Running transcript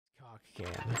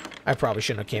can. I probably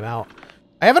shouldn't have came out.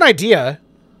 I have an idea.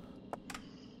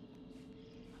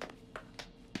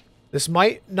 This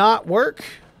might not work.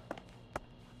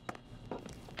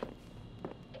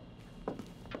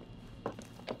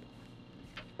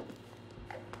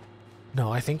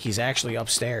 No, I think he's actually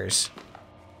upstairs.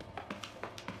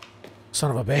 Son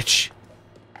of a bitch.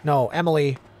 No,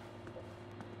 Emily.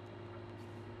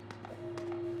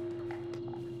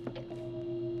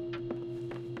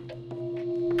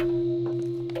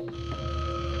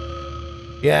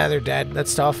 Yeah, they're dead.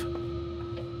 That's tough.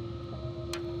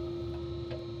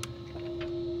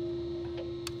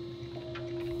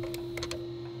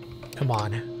 Come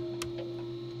on.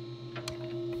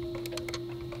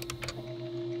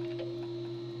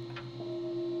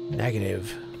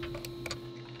 Negative.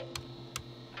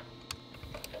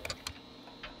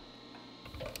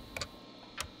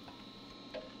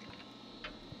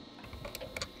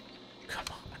 Come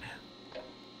on.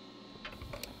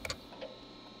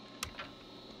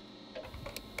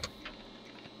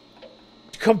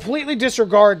 Completely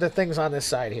disregard the things on this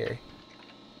side here.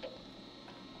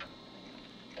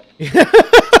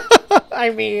 I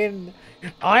mean,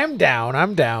 I'm down.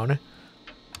 I'm down.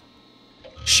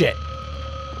 Shit.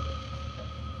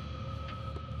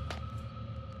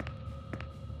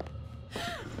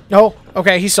 Oh,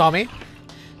 okay, he saw me.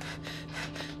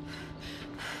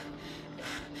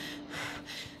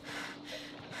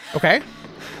 Okay.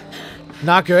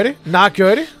 Not good. Not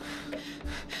good.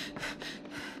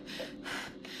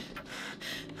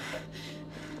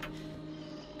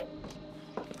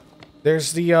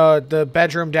 There's the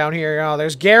bedroom down here. Oh,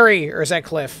 there's Gary. Or is that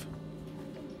Cliff?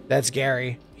 That's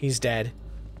Gary. He's dead.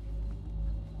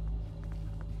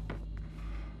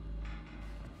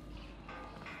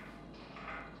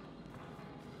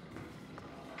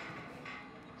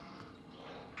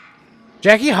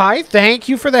 Jackie, hi. Thank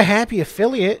you for the happy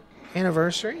affiliate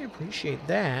anniversary. Appreciate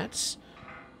that.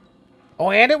 Oh,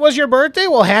 and it was your birthday?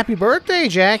 Well, happy birthday,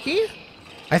 Jackie.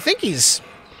 I think he's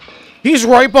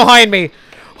right behind me.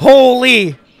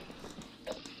 Holy.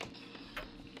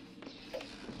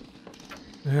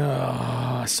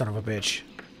 Oh, son of a bitch.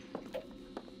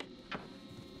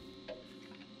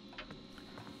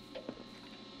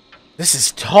 This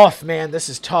is tough, man. This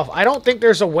is tough. I don't think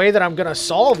there's a way that I'm going to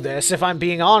solve this, if I'm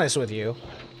being honest with you.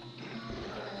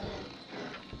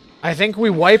 I think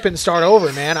we wipe and start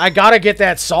over, man. I got to get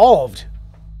that solved.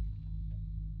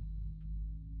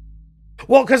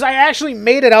 Well, because I actually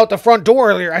made it out the front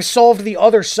door earlier. I solved the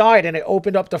other side, and it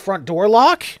opened up the front door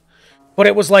lock. But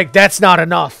it was like, that's not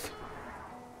enough.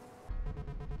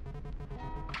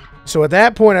 So at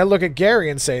that point, I look at Gary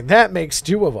and say, that makes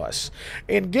two of us.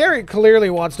 And Gary clearly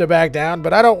wants to back down,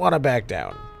 but I don't want to back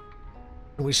down.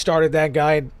 And we started that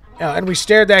guy, and we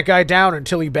stared that guy down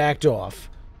until he backed off.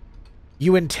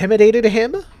 You intimidated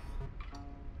him?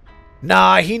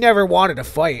 Nah, he never wanted to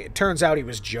fight. It turns out he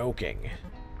was joking.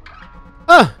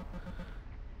 Huh.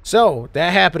 So,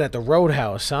 that happened at the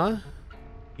Roadhouse, huh?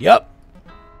 Yup.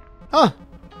 Huh.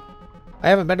 I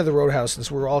haven't been to the Roadhouse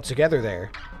since we were all together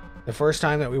there. The first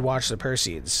time that we watched the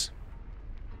Perseids.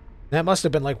 That must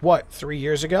have been like, what, 3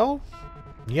 years ago?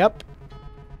 Yep.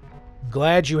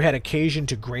 Glad you had occasion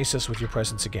to grace us with your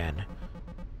presence again.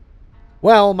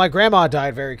 Well, my grandma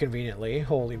died very conveniently.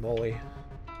 Holy moly.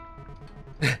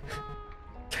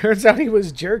 Turns out he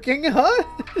was jerking, huh?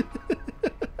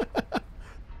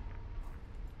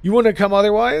 You wouldn't have come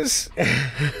otherwise?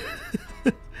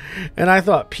 And I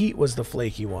thought Pete was the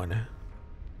flaky one.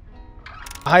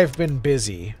 I've been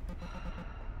busy.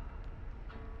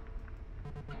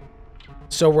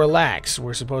 So relax.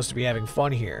 We're supposed to be having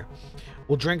fun here.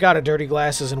 We'll drink out of dirty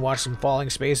glasses and watch some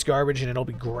falling space garbage and it'll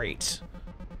be great.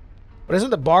 But isn't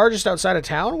the bar just outside of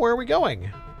town? Where are we going?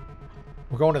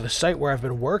 We're going to the site where I've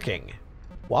been working.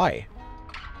 Why?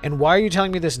 And why are you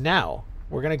telling me this now?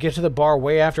 We're going to get to the bar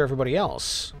way after everybody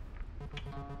else.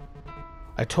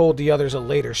 I told the others a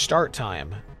later start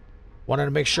time. Wanted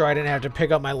to make sure I didn't have to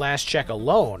pick up my last check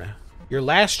alone. Your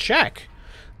last check?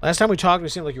 Last time we talked, it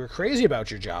seemed like you were crazy about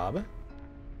your job.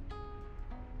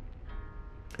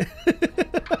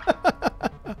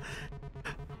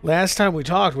 Last time we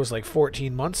talked was like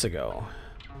 14 months ago.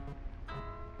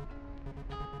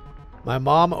 My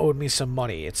mom owed me some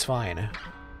money. It's fine.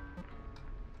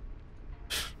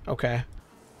 Okay.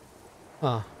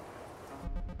 Huh.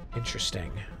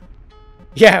 Interesting.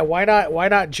 Yeah, why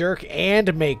not jerk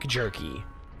and make jerky?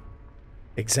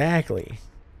 Exactly.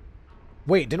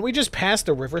 Wait, didn't we just pass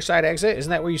the Riverside exit?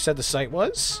 Isn't that where you said the site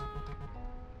was?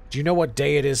 Do you know what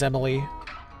day it is, Emily?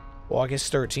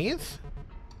 August 13th?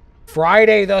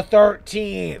 Friday the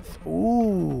 13th.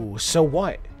 Ooh, so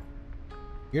what?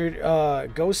 You're,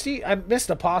 Ghosty? I missed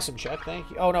the possum check, thank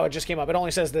you. Oh, no, it just came up. It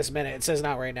only says this minute. It says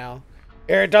not right now.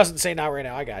 Or it doesn't say not right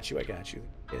now. I got you, I got you.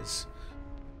 It is.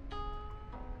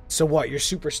 So what, you're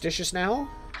superstitious now?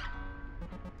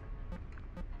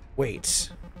 Wait.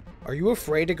 Are you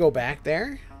afraid to go back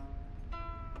there?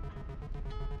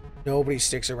 Nobody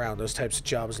sticks around those types of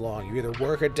jobs long. You either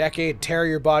work a decade, tear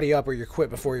your body up, or you quit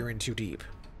before you're in too deep.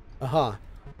 Uh-huh.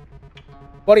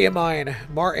 Buddy of mine,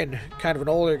 Martin, kind of an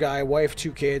older guy, wife,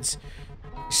 2 kids.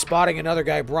 He's spotting another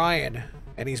guy, Brian,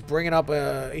 and he's bringing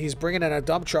in a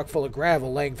dump truck full of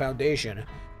gravel, laying foundation.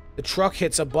 The truck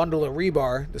hits a bundle of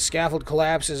rebar. The scaffold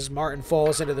collapses. Martin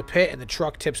falls into the pit, and the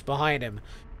truck tips behind him,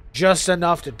 just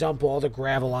enough to dump all the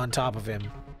gravel on top of him.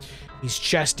 He's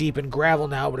chest deep in gravel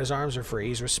now, but his arms are free.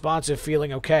 He's responsive,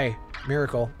 feeling okay.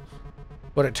 Miracle.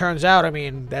 But it turns out, I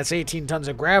mean, that's 18 tons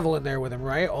of gravel in there with him,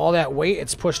 right? All that weight,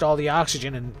 it's pushed all the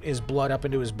oxygen in his blood up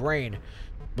into his brain.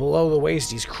 Below the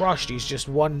waist, he's crushed. He's just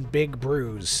one big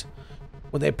bruise.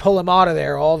 When they pull him out of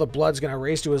there, all the blood's going to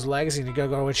race to his legs, and he's going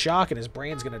to go in shock, and his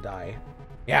brain's going to die.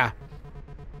 Yeah.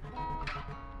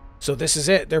 So this is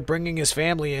it. They're bringing his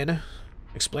family in,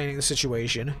 explaining the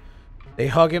situation. They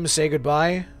hug him, say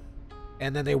goodbye,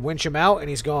 and then they winch him out, and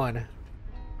he's gone.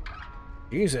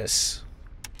 Jesus.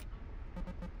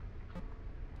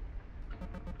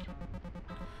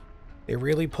 They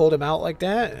really pulled him out like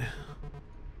that?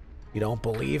 You don't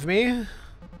believe me?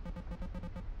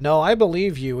 No, I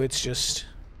believe you. It's just...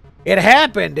 It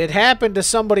happened. It happened to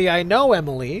somebody I know,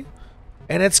 Emily.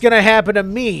 And it's going to happen to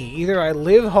me. Either I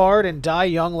live hard and die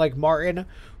young like Martin,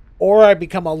 or I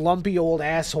become a lumpy old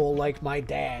asshole like my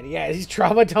dad. Yeah, he's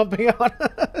trauma dumping on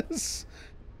us.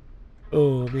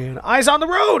 Oh, man. Eyes on the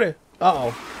road!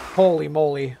 Uh-oh. Holy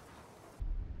moly.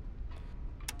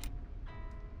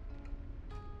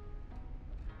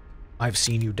 I've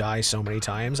seen you die so many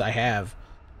times. I have.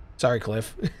 Sorry,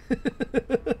 Cliff.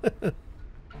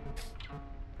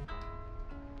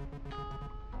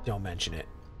 Don't mention it.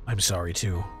 I'm sorry,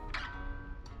 too.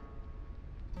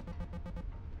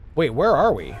 Wait, where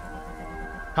are we?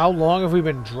 How long have we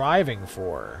been driving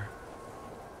for?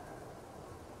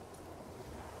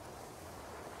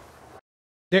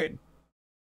 There...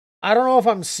 I don't know if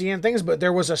I'm seeing things, but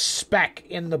there was a speck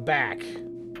in the back.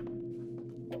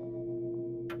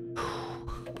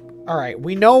 Alright,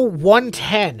 we know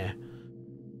 110.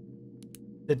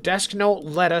 The desk note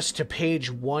led us to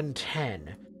page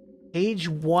 110. Page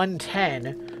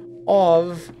 110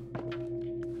 of...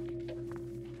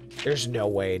 There's no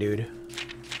way, dude.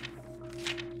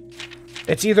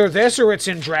 It's either this or it's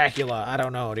in Dracula. I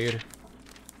don't know, dude.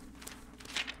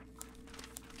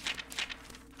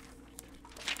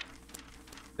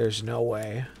 There's no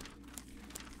way.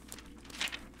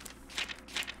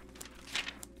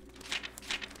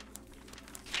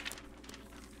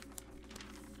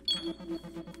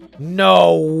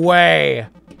 No way.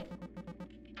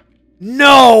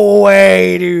 No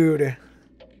way, dude.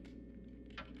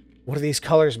 What do these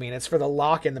colors mean? It's for the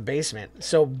lock in the basement.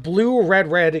 So blue,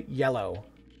 red, red, yellow.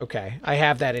 Okay, I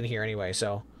have that in here anyway,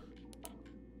 so.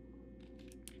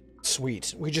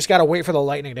 Sweet. We just gotta wait for the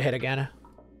lightning to hit again.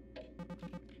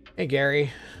 Hey,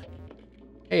 Gary.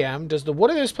 Hey, does the wood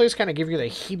of this place kind of give you the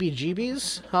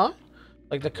heebie-jeebies? Huh?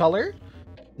 Like the color?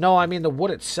 No, I mean the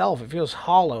wood itself. It feels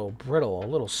hollow, brittle, a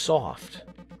little soft.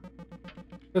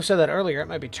 You said that earlier. It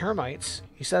might be termites.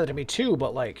 He said it to me too,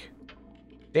 but like...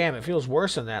 Damn, it feels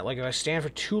worse than that. Like if I stand for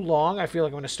too long, I feel like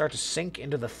I'm going to start to sink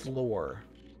into the floor.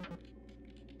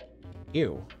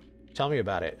 Ew. Tell me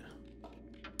about it.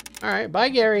 Alright, bye,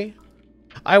 Gary.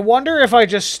 I wonder if I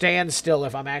just stand still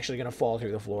if I'm actually going to fall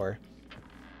through the floor.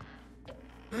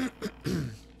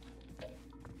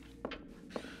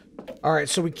 Alright,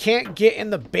 so we can't get in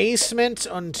the basement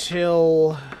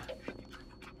until...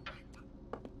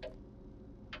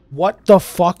 What the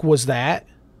fuck was that?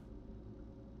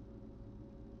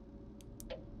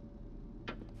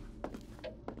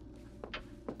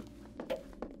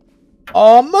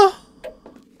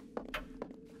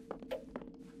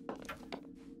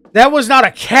 That was not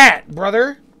a cat,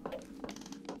 brother.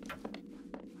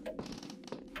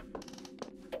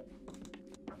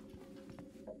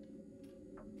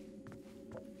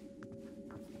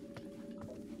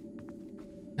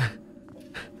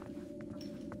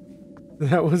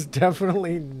 That was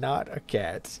definitely not a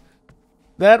cat.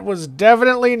 That was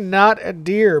definitely not a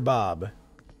deer, Bob.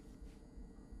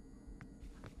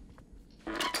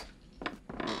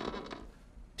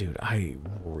 Dude, I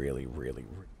really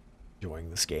enjoying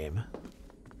this game.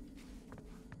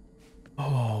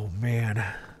 Oh, man.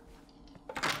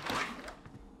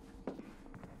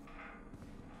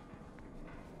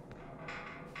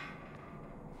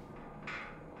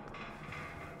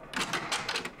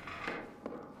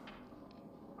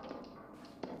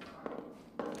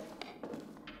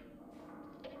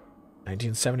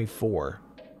 1974.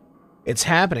 It's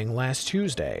happening last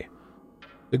Tuesday.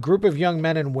 The group of young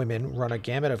men and women run a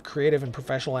gamut of creative and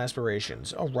professional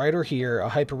aspirations. A writer here, a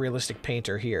hyper-realistic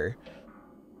painter here.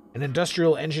 An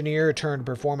industrial engineer turned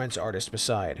performance artist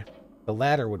beside. The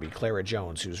latter would be Clara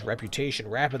Jones, whose reputation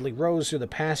rapidly rose through the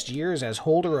past years as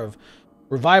holder of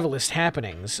revivalist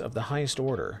happenings of the highest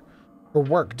order. Her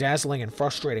work dazzling and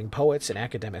frustrating poets and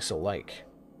academics alike.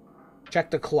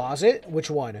 Check the closet? Which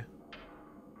one?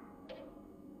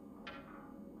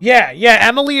 Yeah,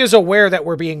 Emily is aware that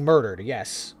we're being murdered,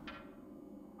 yes.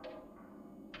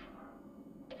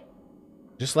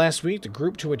 Just last week, the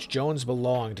group to which Jones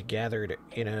belonged gathered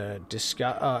in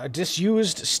a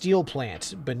disused steel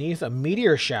plant beneath a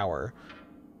meteor shower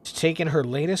to take in her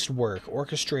latest work,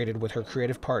 orchestrated with her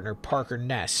creative partner, Parker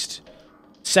Nest.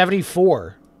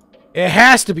 74. It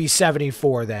has to be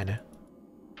 74, then.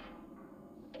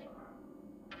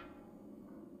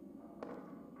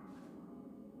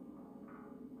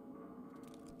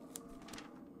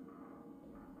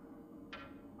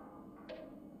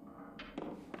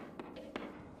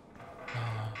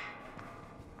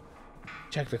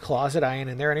 Check the closet. I ain't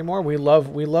in there anymore. We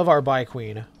love our bi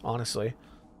queen, honestly.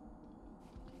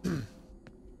 I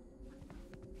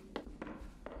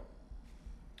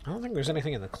don't think there's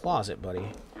anything in the closet, buddy.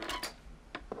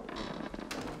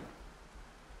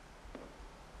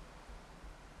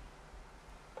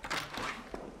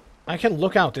 I can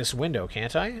look out this window,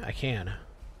 can't I? I can.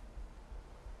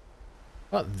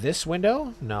 What, this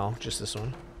window? No, just this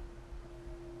one.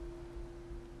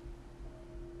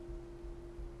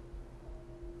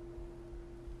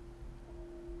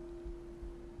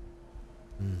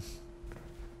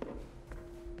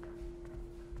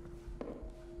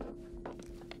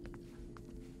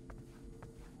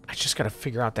 I just gotta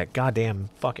figure out that goddamn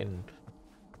fucking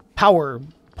power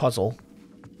puzzle.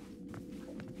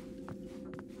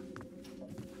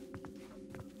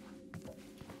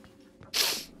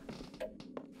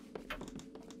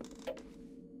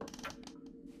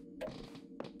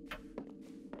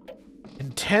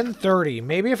 And 10:30.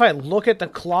 Maybe if I look at the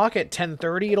clock at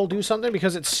 10:30, it'll do something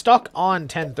because it's stuck on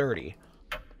 10:30.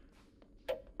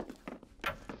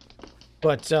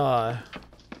 But,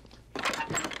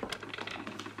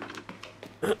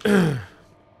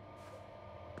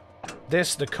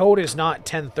 the code is not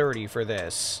 10:30 for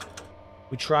this.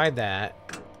 We tried that.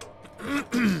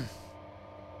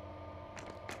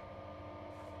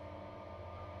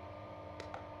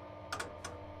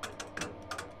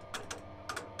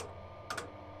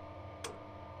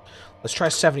 Let's try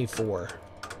 74.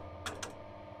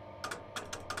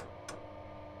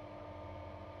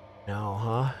 No,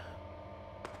 huh?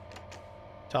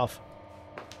 Tough.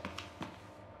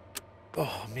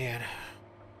 Oh, man.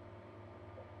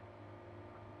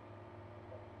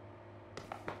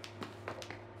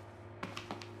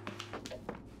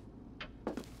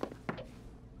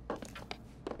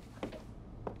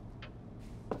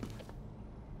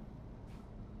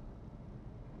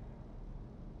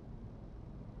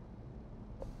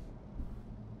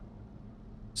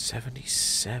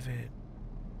 $77.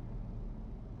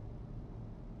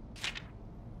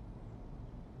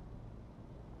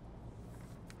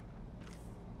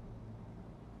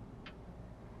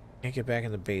 Can't get back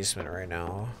in the basement right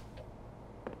now.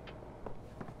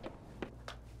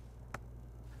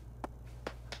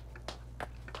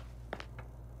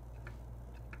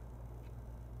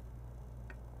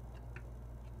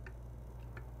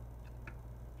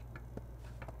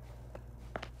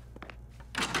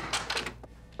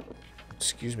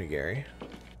 Excuse me, Gary.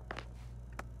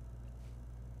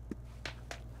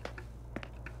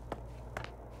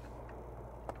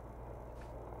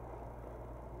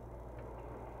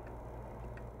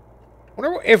 I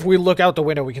wonder if we look out the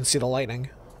window, we can see the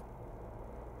lightning.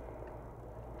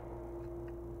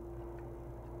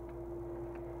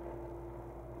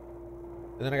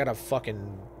 And then I gotta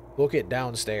fucking book it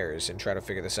downstairs and try to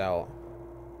figure this out.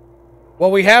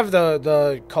 Well, we have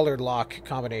the colored lock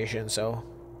combination, so...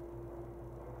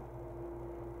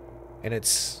 And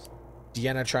it's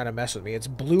Deanna trying to mess with me. It's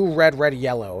blue, red, red,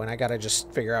 yellow, and I gotta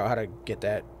just figure out how to get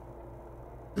that.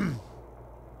 Here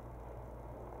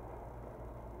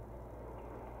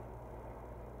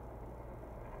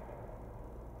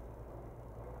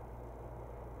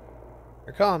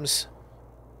comes.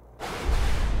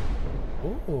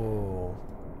 Ooh.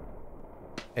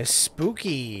 It's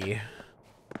spooky.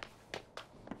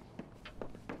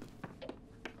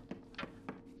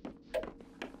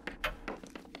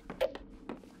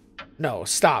 No,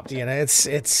 stop, Deanna.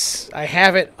 It's I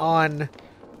have it on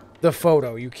the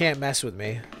photo. You can't mess with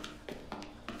me.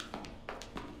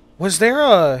 Was there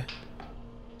a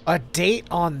date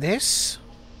on this?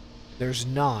 There's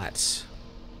not.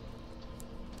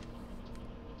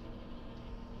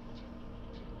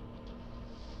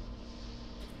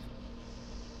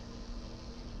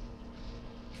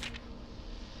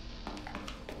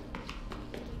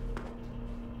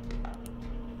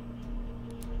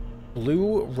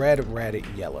 Blue, red, red,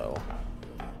 yellow.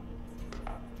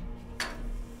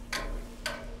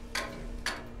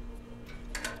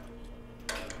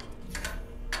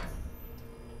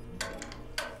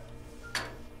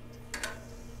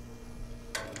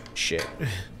 Shit. You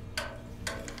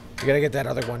gotta get that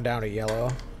other one down to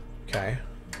yellow. Okay.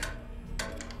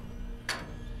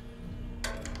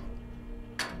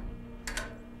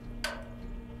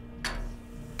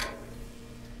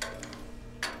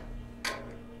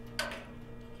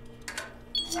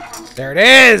 There it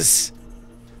is!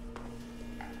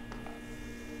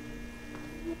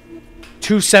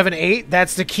 278.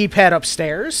 That's the keypad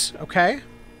upstairs. Okay.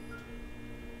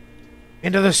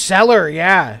 Into the cellar,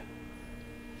 yeah.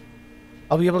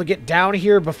 I'll be able to get down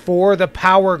here before the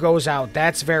power goes out.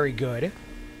 That's very good.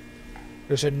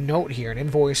 There's a note here, an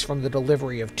invoice from the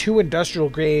delivery of 2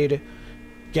 industrial-grade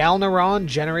Galneron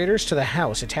generators to the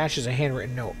house. Attaches a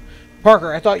handwritten note.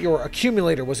 Parker, I thought your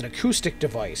accumulator was an acoustic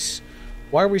device.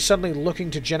 Why are we suddenly looking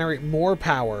to generate more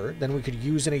power than we could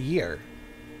use in a year?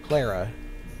 Clara.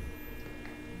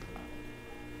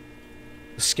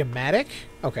 The schematic?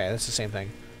 Okay, that's the same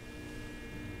thing.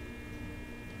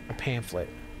 A pamphlet.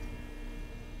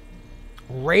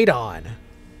 Radon.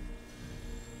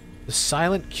 The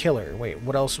silent killer. Wait,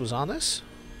 what else was on this?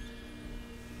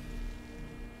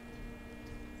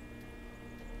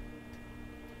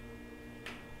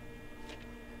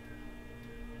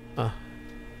 Huh.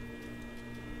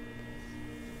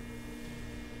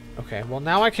 Okay, well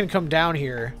now I can come down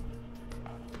here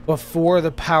before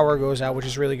the power goes out, which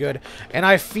is really good. And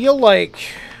I feel like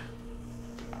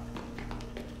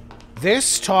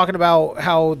this, talking about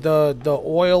how the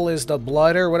oil is the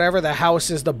blood or whatever, the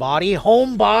house is the body,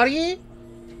 Homebody.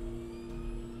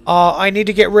 I need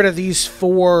to get rid of these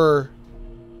 4.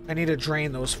 I need to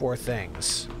drain those 4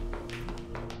 things.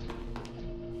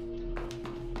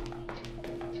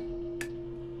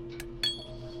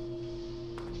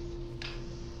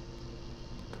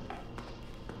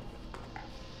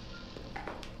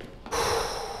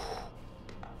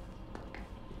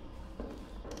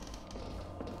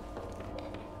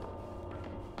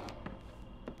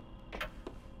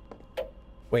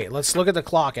 Wait, let's look at the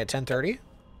clock at 10:30.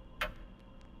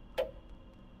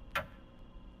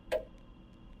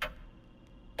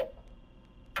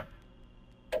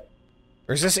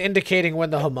 Or is this indicating when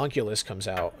the homunculus comes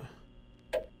out?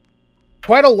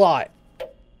 Quite a lot.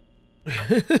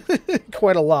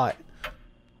 Quite a lot.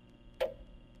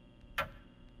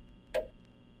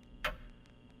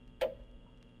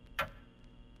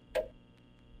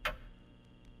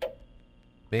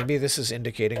 Maybe this is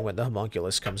indicating when the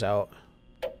homunculus comes out.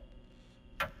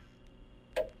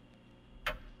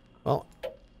 Well,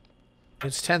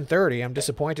 it's 10:30. I'm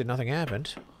disappointed nothing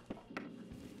happened.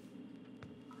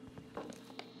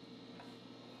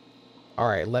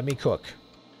 Alright, let me cook.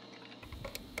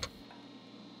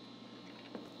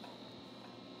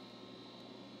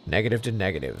 Negative to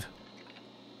negative.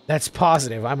 That's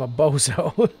positive. I'm a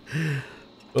bozo.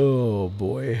 Oh,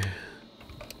 boy.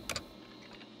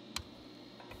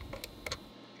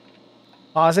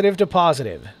 Positive to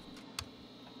positive.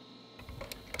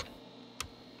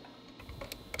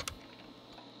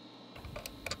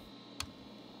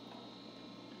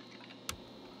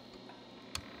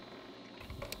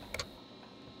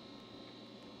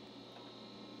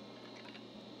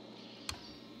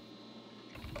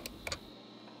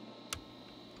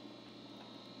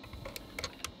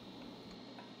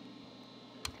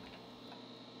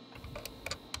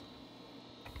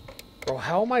 Bro,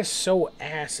 how am I so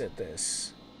ass at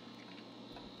this?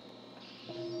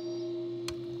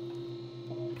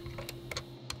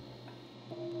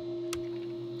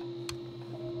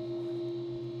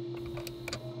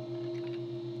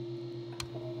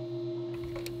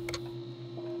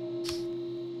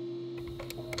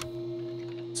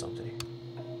 Something.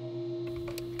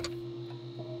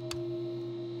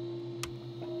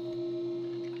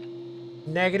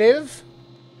 Negative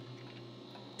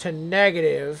to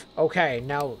negative. Okay,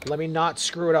 now let me not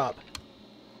screw it up.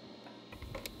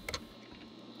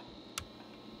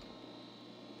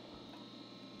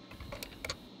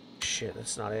 Shit,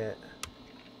 that's not it.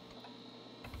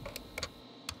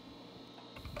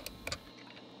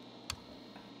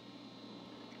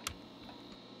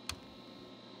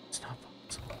 It's not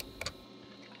possible.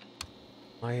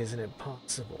 Why isn't it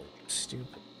possible?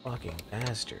 Stupid fucking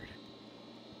bastard.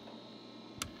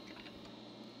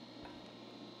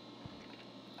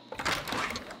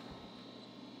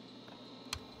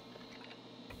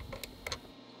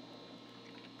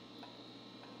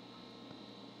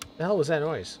 The hell was that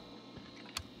noise?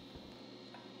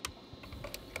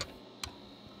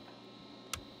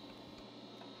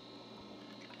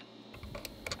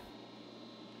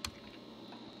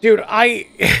 Dude, I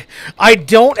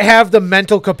don't have the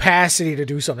mental capacity to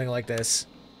do something like this.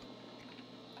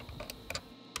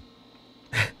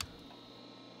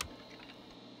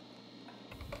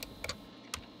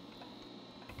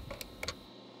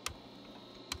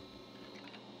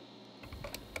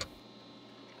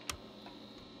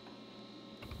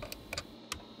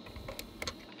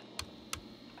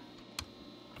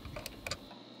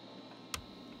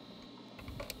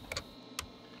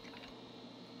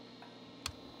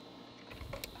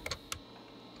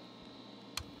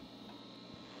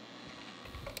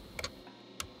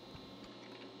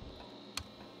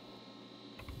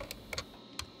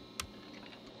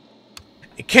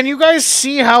 Can you guys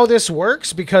see how this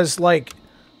works? Because, like,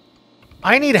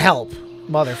 I need help,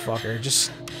 motherfucker. Just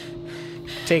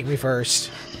take me first.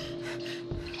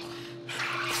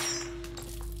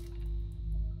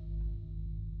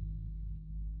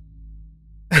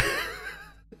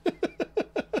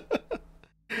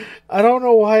 I don't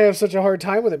know why I have such a hard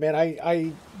time with it, man.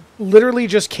 I literally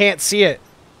just can't see it.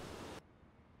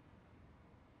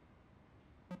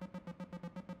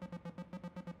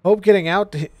 Hope getting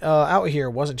out here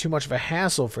wasn't too much of a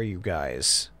hassle for you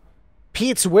guys.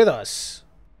 Pete's with us.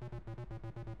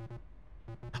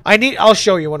 I'll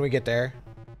show you when we get there.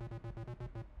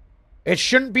 It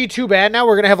shouldn't be too bad now.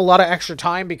 We're going to have a lot of extra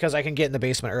time because I can get in the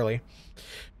basement early.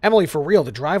 Emily, for real,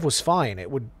 the drive was fine. It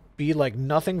would be like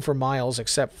nothing for miles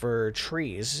except for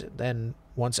trees. Then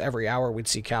once every hour we'd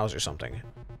see cows or something.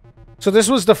 So this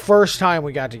was the first time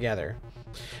we got together.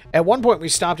 At one point, we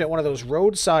stopped at one of those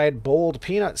roadside boiled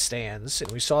peanut stands,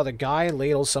 and we saw the guy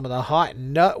ladle some of the hot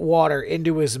nut water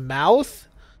into his mouth.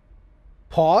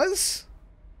 Pause?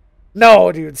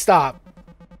 No, dude, stop.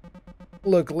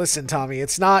 Look, listen, Tommy,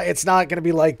 it's not going to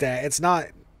be like that. It's not.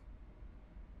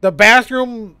 The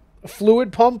bathroom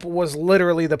fluid pump was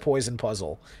literally the poison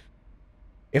puzzle.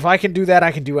 If I can do that,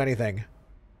 I can do anything.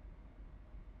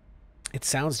 It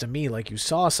sounds to me like you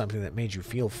saw something that made you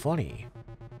feel funny.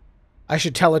 I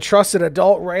should tell a trusted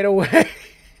adult right away.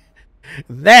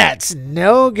 That's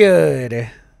no good.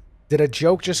 Did a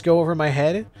joke just go over my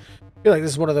head? I feel like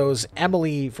this is one of those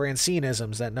Emily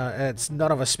Francineisms that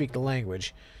none of us speak the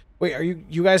language. Wait,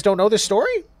 you guys don't know this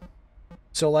story?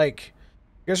 So, like,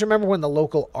 you guys remember when the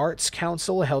local arts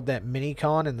council held that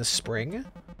mini-con in the spring?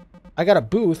 I got a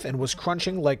booth and was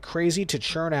crunching like crazy to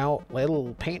churn out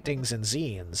little paintings and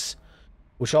zines,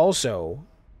 which also...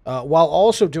 while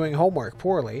also doing homework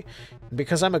poorly.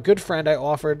 Because I'm a good friend, I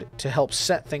offered to help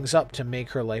set things up to make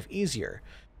her life easier.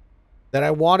 That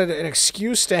I wanted an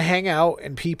excuse to hang out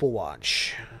and people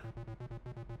watch.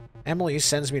 Emily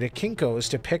sends me to Kinko's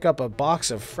to pick up a box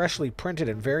of freshly printed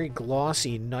and very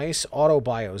glossy, nice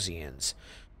autobio zines.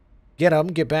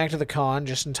 Get back to the con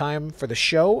just in time for the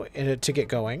show and to get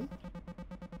going.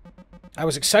 I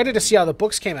was excited to see how the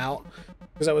books came out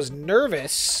because I was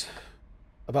nervous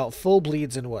about full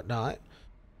bleeds and whatnot.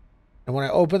 And when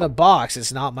I opened the box,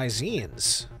 it's not my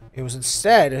zines. It was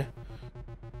instead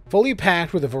fully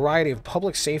packed with a variety of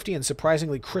public safety and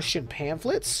surprisingly Christian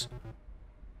pamphlets.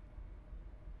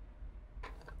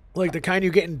 Like the kind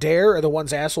you get in Dare or the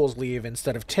ones assholes leave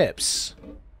instead of tips.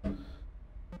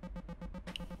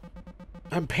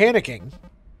 I'm panicking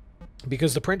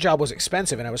because the print job was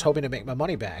expensive and I was hoping to make my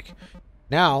money back.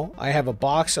 Now, I have a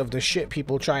box of the shit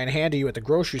people try and hand to you at the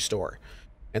grocery store.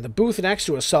 And the booth next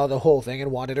to us saw the whole thing and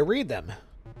wanted to read them.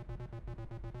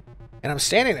 And I'm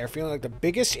standing there feeling like the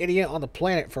biggest idiot on the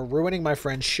planet for ruining my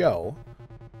friend's show.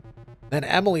 Then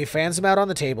Emily fans them out on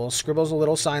the table, scribbles a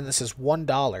little sign that says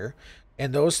 $1,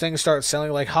 and those things start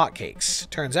selling like hotcakes.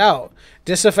 Turns out,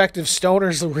 disaffective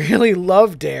stoners really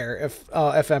love Dare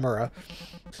ephemera.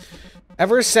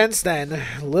 Ever since then,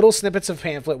 little snippets of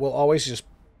pamphlet will always just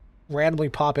randomly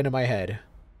pop into my head.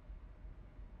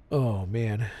 Oh,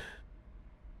 man.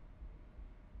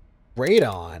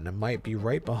 Radon might be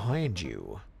right behind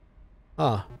you.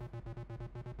 Huh.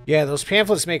 Yeah, those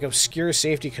pamphlets make obscure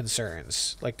safety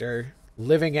concerns. Like they're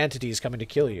living entities coming to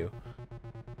kill you.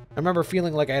 I remember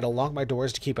feeling like I had to lock my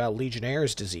doors to keep out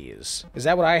Legionnaire's disease. Is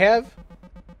that what I have?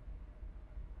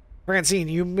 Francine,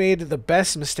 you made the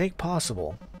best mistake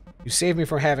possible. You saved me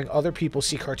from having other people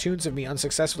see cartoons of me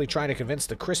unsuccessfully trying to convince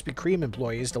the Krispy Kreme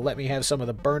employees to let me have some of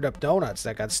the burned up donuts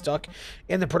that got stuck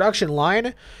in the production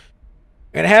line.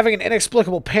 And having an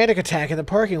inexplicable panic attack in the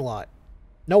parking lot.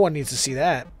 No one needs to see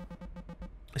that.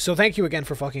 So thank you again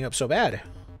for fucking up so bad.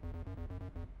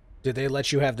 Did they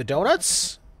let you have the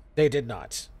donuts? They did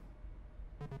not.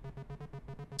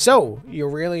 So, you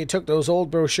really took those old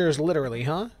brochures literally,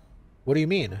 huh? What do you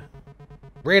mean?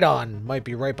 Radon might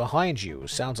be right behind you.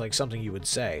 Sounds like something you would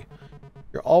say.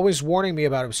 You're always warning me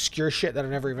about obscure shit that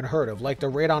I've never even heard of, like the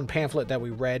radon pamphlet that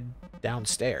we read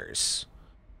downstairs.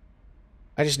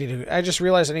 I just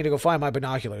realized I need to go find my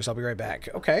binoculars. I'll be right back.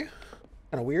 Okay.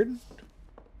 Kind of weird.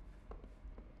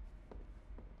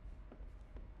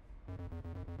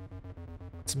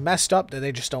 It's messed up that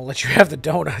they just don't let you have the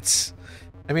donuts.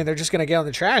 I mean, they're just gonna get on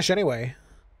the trash anyway.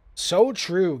 So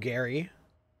true, Gary.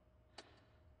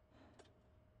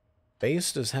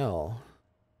 Based as hell.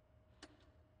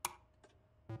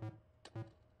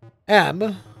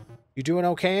 Em, you doing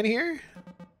okay in here?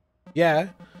 Yeah.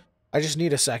 I just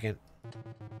need a second.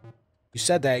 You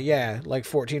said that, yeah, like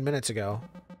 14 minutes ago.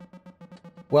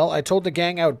 Well, I told the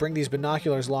gang I would bring these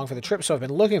binoculars along for the trip, so I've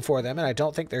been looking for them, and I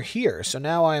don't think they're here. So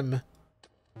now I'm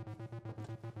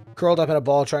curled up in a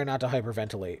ball trying not to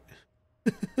hyperventilate.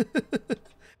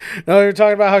 No, you're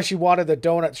talking about how she wanted the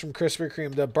donuts from Krispy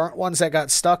Kreme, the burnt ones that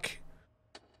got stuck.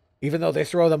 Even though they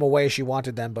throw them away, she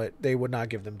wanted them, but they would not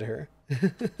give them to her.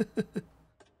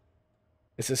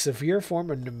 It's a severe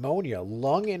form of pneumonia,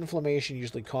 lung inflammation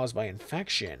usually caused by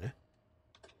infection.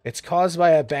 It's caused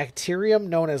by a bacterium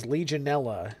known as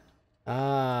Legionella.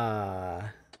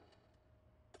 Ah.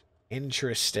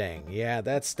 Interesting. Yeah,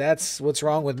 that's what's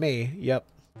wrong with me. Yep.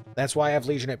 That's why I have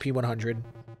Legion at P100.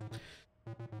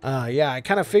 Yeah, I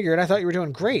kind of figured. I thought you were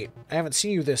doing great. I haven't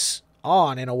seen you this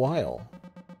on in a while.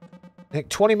 I think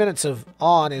 20 minutes of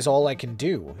on is all I can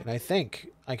do, and I think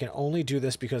I can only do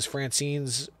this because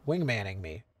Francine's wingmanning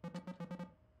me.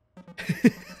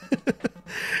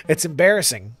 It's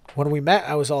embarrassing. When we met,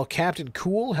 I was all Captain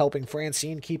Cool, helping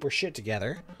Francine keep her shit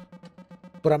together.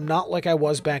 But I'm not like I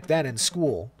was back then in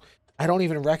school. I don't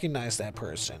even recognize that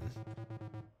person.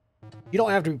 You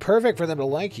don't have to be perfect for them to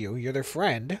like you. You're their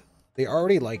friend. They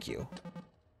already like you.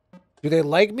 Do they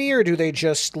like me, or do they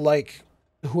just like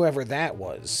whoever that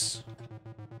was?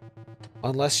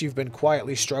 Unless you've been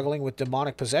quietly struggling with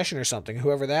demonic possession or something,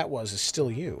 whoever that was is still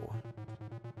you.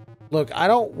 Look, I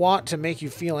don't want to make you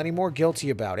feel any more guilty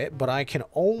about it, but I can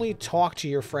only talk to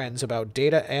your friends about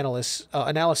data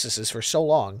analyses for so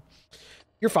long.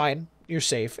 You're fine, you're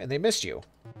safe, and they missed you.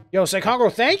 Yo, Psychongro,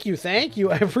 thank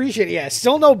you, I appreciate it. Yeah,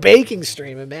 still no baking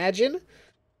stream, imagine.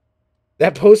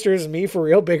 That poster is me for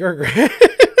real, bigger.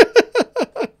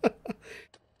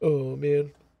 Oh,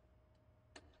 man.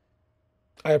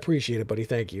 I appreciate it, buddy.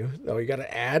 Thank you. Oh, you got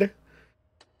to add?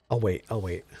 I'll wait.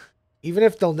 Even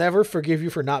if they'll never forgive you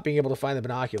for not being able to find the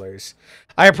binoculars.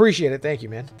 I appreciate it. Thank you,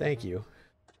 man. Thank you.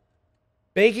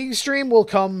 Baking stream will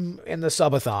come in the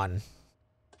subathon.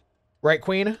 Right,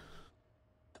 Queen?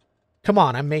 Come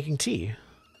on, I'm making tea.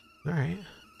 All right.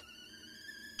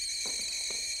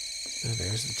 And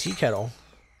there's the tea kettle.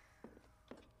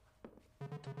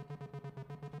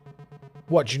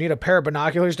 What, you need a pair of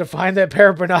binoculars to find that pair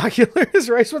of binoculars?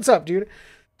 Rice, what's up, dude?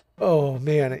 Oh,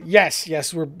 man.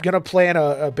 Yes, we're going to plan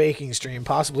a baking stream,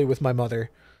 possibly with my mother,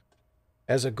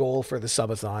 as a goal for the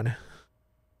subathon.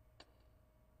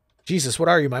 Jesus, what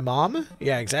are you, my mom?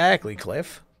 Yeah, exactly,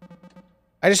 Cliff.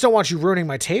 I just don't want you ruining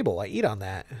my table. I eat on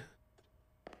that.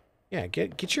 Yeah,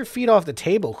 get your feet off the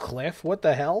table, Cliff. What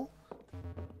the hell?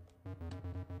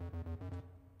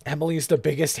 Emily's the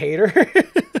biggest hater?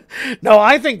 No,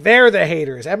 I think they're the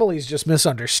haters. Emily's just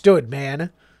misunderstood,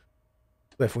 man.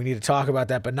 Cliff, we need to talk about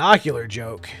that binocular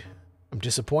joke. I'm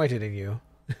disappointed in you.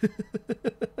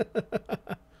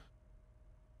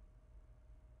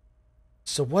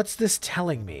 So what's this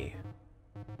telling me?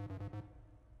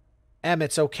 Em,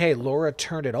 it's okay. Laura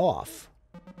turned it off.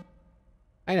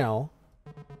 I know.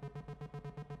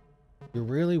 You're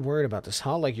really worried about this,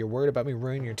 huh? Like you're worried about me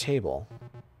ruining your table.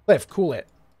 Cliff, cool it.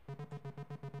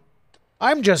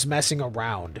 I'm just messing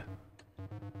around.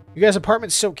 You guys'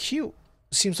 apartment's so cute.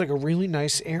 Seems like a really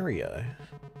nice area.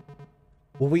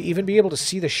 Will we even be able to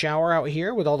see the shower out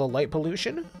here with all the light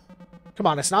pollution? Come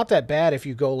on, it's not that bad if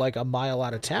you go like a mile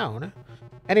out of town.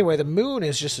 Anyway, the moon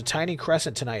is just a tiny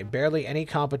crescent tonight. Barely any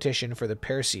competition for the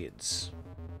Perseids.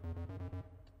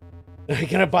 Are you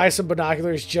gonna buy some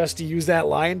binoculars just to use that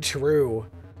line? True.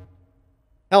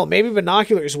 Hell, maybe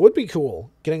binoculars would be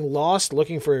cool. Getting lost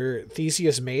looking for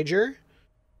Theseus Major?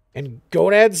 And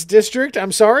Gonads District?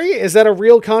 I'm sorry? Is that a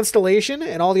real constellation?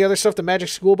 And all the other stuff the Magic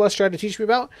School Bus tried to teach me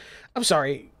about? I'm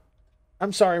sorry.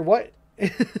 I'm sorry, what?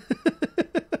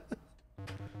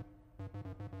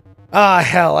 Ah,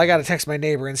 hell, I gotta text my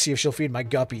neighbor and see if she'll feed my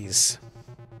guppies.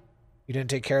 You didn't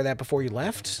take care of that before you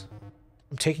left?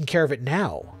 I'm taking care of it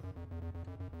now.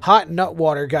 Hot nut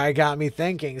water guy got me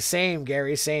thinking. Same,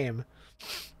 Gary, same.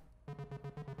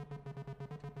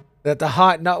 that the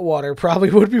hot nut water probably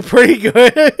would be pretty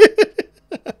good.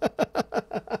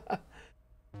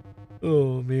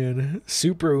 Oh, man.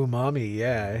 Super umami,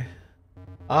 yeah.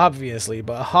 Obviously,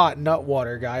 but hot nut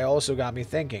water guy also got me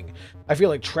thinking. I feel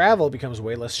like travel becomes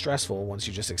way less stressful once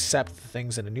you just accept that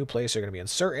things in a new place are going to be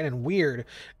uncertain and weird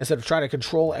instead of trying to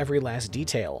control every last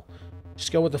detail.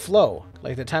 Just go with the flow,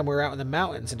 like the time we were out in the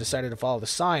mountains and decided to follow the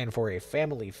sign for a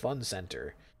family fun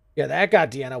center. Yeah, that got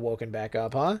Deanna woken back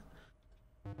up, huh?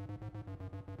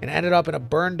 And ended up in a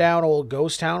burned down old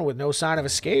ghost town with no sign of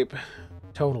escape?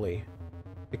 Totally.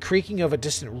 The creaking of a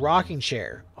distant rocking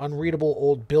chair. Unreadable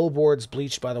old billboards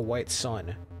bleached by the white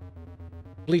sun.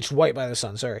 Bleached white by the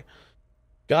sun, sorry.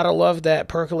 Gotta love that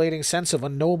percolating sense of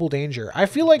unknowable danger. I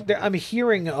feel like I'm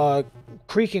hearing a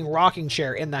creaking rocking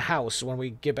chair in the house when we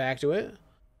get back to it.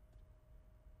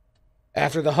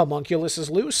 After the homunculus is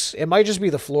loose. It might just be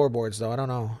the floorboards, though. I don't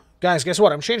know. Guys, guess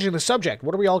what? I'm changing the subject.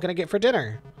 What are we all gonna get for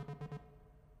dinner?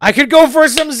 I could go for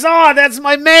some Zaw! That's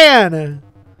my man!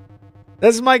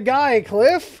 That's my guy,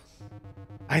 Cliff.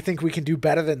 I think we can do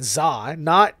better than Za.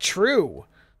 Not true.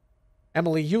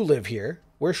 Emily, you live here.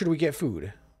 Where should we get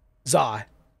food? Za.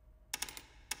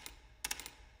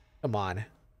 Come on.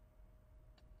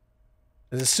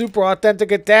 This is super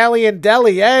authentic Italian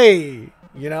deli, hey!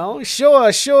 You know?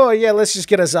 Sure, sure. Yeah, let's just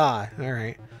get a Za. All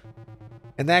right.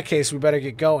 In that case, we better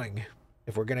get going.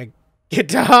 If we're going to get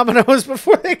to Domino's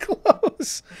before they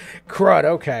close. Crud,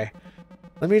 okay.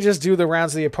 Let me just do the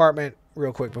rounds of the apartment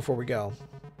real quick before we go.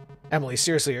 Emily,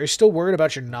 seriously, are you still worried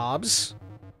about your knobs?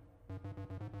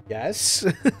 Yes.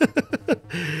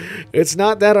 It's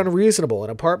not that unreasonable. An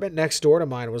apartment next door to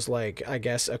mine was like, I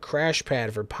guess, a crash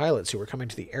pad for pilots who were coming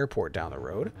to the airport down the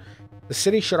road. The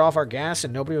city shut off our gas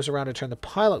and nobody was around to turn the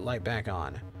pilot light back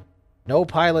on. No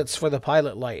pilots for the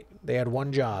pilot light. They had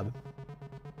one job.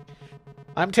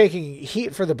 I'm taking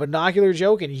heat for the binocular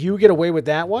joke and you get away with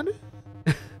that one?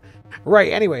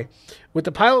 Right, anyway. With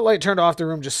the pilot light turned off, the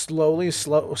room just slowly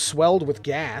swelled with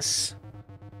gas.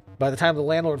 By the time the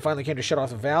landlord finally came to shut off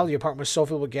the valve, the apartment was so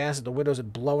filled with gas that the windows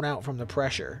had blown out from the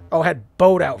pressure. Oh, had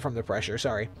bowed out from the pressure,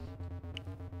 sorry.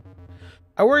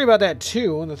 I worry about that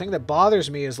too, and the thing that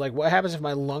bothers me is, like, what happens if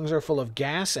my lungs are full of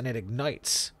gas and it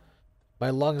ignites? My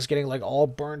lungs getting, like, all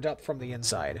burned up from the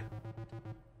inside.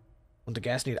 Won't the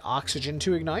gas need oxygen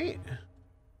to ignite?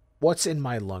 What's in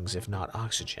my lungs if not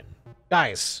oxygen?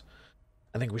 Guys,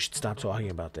 I think we should stop talking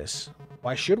about this.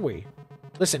 Why should we?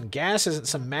 Listen, gas isn't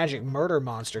some magic murder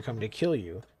monster coming to kill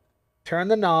you. Turn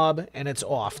the knob, and it's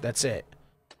off. That's it.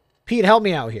 Pete, help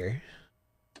me out here.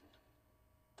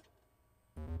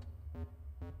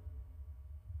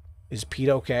 Is Pete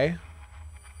okay?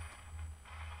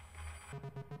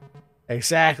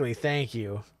 Exactly, thank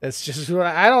you. That's just what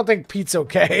I don't think Pete's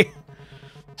okay.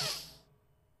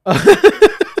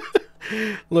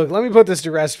 Look, let me put this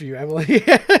to rest for you, Emily.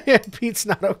 Yeah, Pete's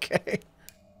not okay.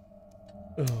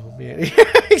 Oh, man.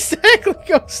 Yeah, exactly,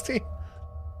 Ghosty.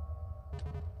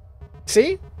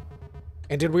 See?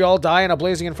 And did we all die in a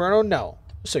blazing inferno? No.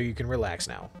 So you can relax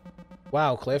now.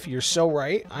 Wow, Cliff, you're so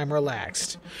right. I'm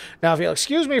relaxed. Now, if you'll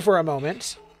excuse me for a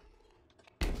moment.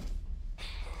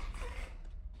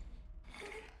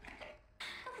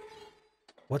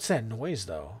 What's that noise,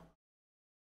 though?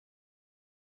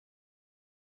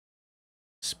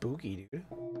 Spooky, dude.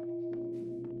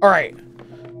 Alright.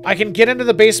 I can get into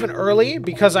the basement early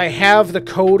because I have the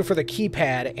code for the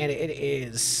keypad, and it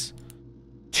is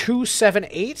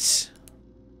 278.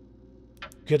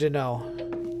 Good to know.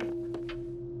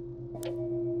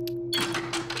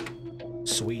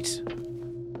 Sweet.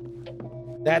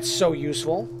 That's so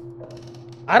useful.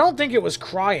 I don't think it was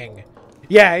crying.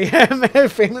 Yeah,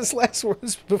 famous last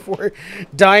words before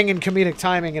dying in comedic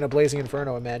timing in a blazing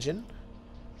inferno, imagine.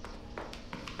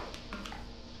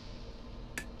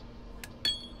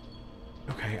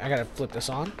 Okay, I gotta flip this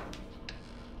on.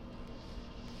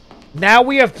 Now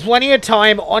we have plenty of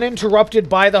time uninterrupted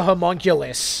by the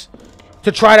homunculus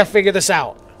to try to figure this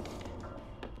out.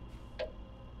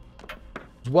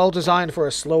 It's well designed for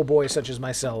a slow boy such as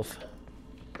myself.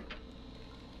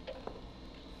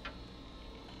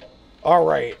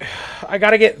 Alright. I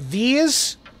gotta get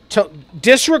these to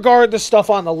disregard the stuff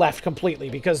on the left completely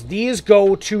because these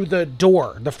go to the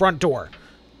door, the front door.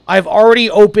 I've already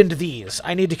opened these.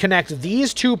 I need to connect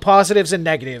these two positives and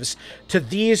negatives to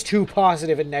these two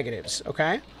positive and negatives,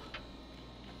 okay?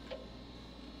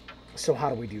 So how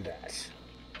do we do that?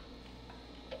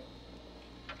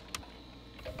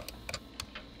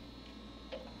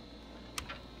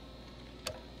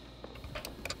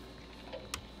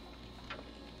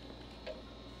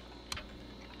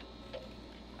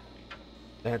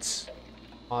 That's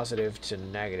positive to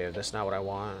negative. That's not what I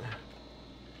want.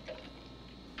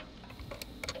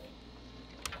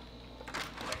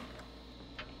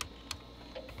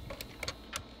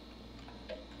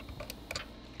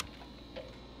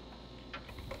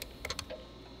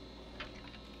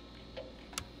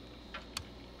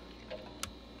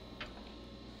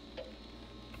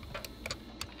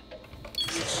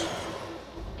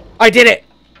 I did it!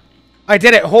 I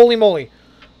did it! Holy moly.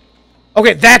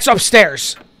 Okay, that's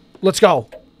upstairs. Let's go.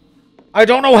 I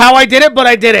don't know how I did it, but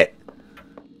I did it.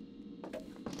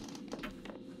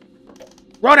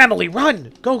 Run, Emily,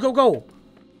 run! Go, go, go.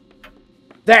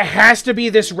 That has to be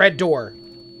this red door.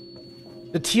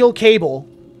 The teal cable.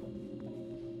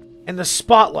 And the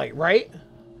spotlight, right?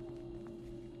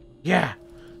 Yeah.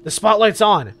 The spotlight's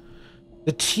on.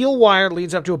 The teal wire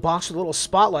leads up to a box with a little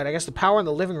spotlight. I guess the power in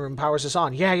the living room powers this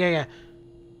on. Yeah, yeah, yeah.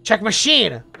 Check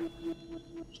machine!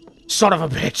 Son of a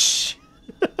bitch.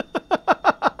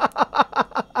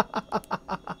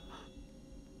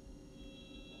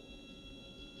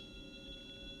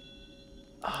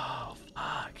 Oh,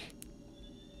 fuck.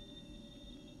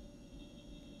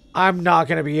 I'm not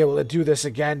gonna be able to do this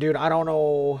again, dude. I don't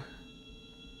know.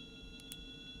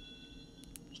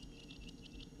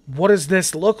 What does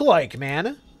this look like,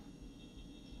 man?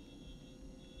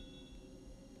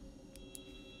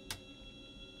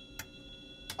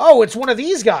 Oh, it's one of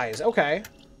these guys. Okay.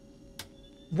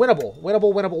 Winnable.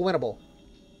 Winnable, winnable, winnable.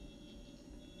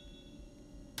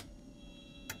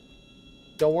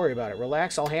 Don't worry about it.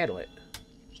 Relax, I'll handle it.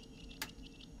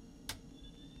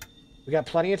 We got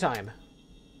plenty of time.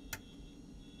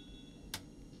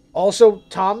 Also,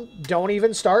 Tom, don't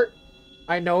even start.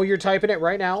 I know you're typing it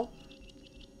right now.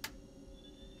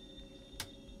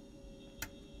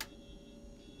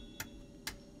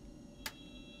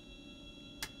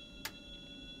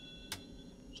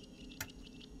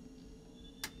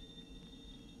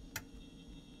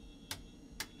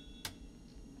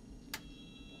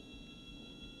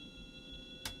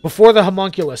 Before the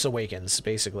homunculus awakens,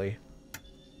 basically.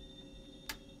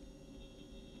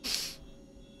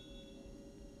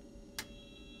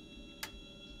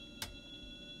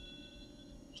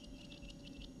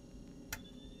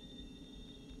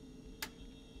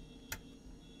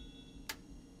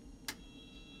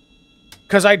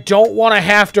 Because I don't want to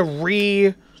have to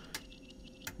redo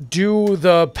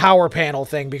the power panel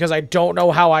thing, because I don't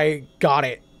know how I got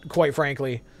it, quite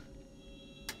frankly.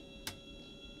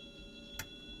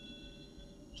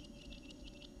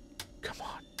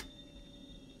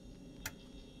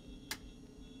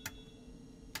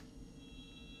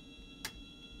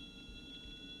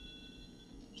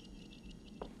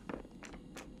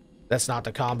 That's not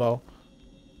the combo.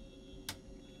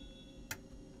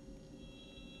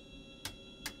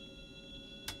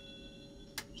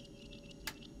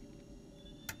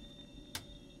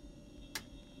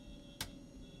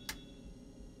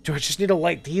 Do I just need to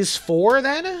light these four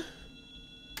then?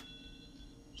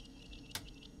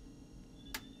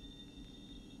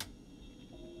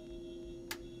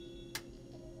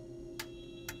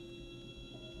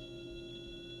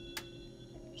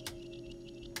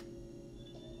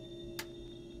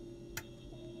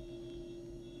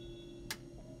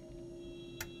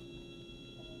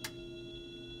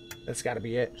 That's got to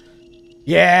be it.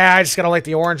 Yeah, I just got to light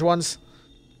the orange ones.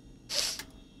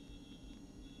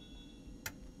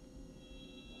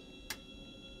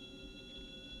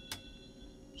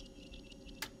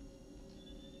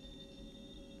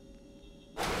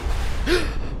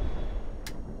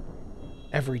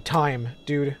 Every time,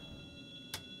 dude.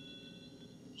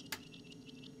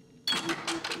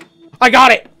 I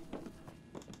got it!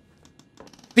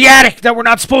 The attic that we're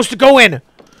not supposed to go in!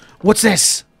 What's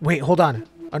this? Wait, hold on.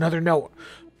 Another note.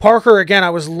 Parker, again, I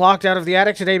was locked out of the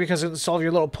attic today because it didn't solve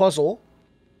your little puzzle.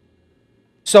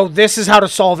 So this is how to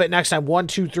solve it next time. 1,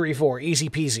 2, 3, 4. Easy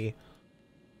peasy.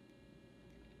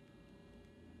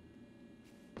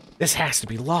 This has to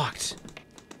be locked.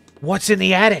 What's in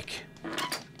the attic?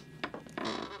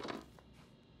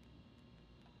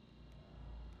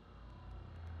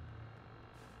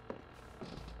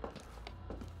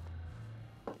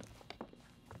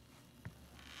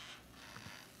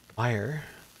 Wire.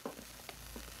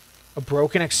 A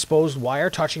broken, exposed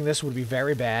wire. Touching this would be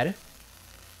very bad.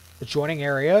 Adjoining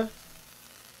area.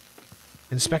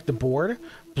 Inspect the board.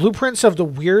 Blueprints of the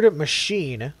weird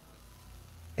machine.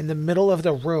 In the middle of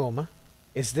the room.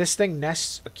 Is this thing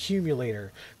Nest's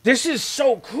accumulator? This is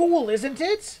so cool, isn't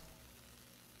it?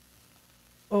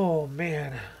 Oh,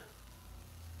 man.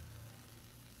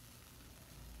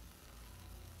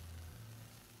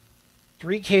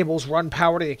 Three cables run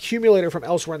power to the accumulator from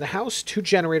elsewhere in the house. 2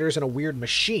 generators and a weird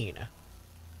machine.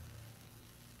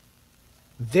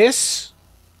 This...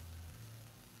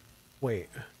 Wait.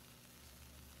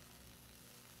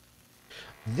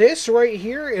 This right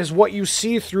here is what you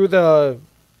see through the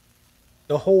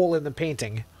hole in the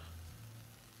painting.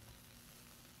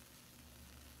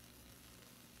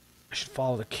 I should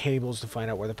follow the cables to find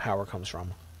out where the power comes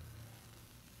from.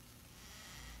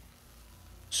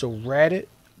 So red,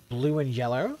 blue, and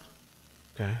yellow.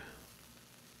 Okay.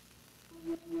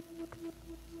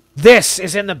 This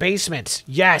is in the basement.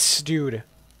 Yes, dude.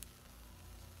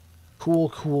 Cool,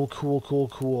 cool, cool, cool,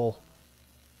 cool.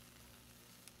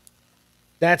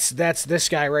 That's this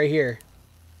guy right here.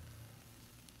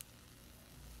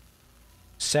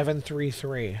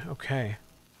 733. Okay.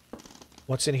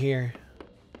 What's in here?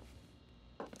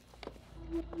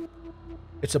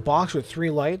 It's a box with 3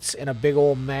 lights and a big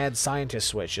old mad scientist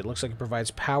switch. It looks like it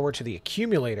provides power to the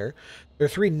accumulator. There are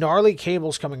 3 gnarly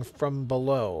cables coming from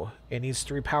below. It needs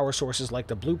 3 power sources like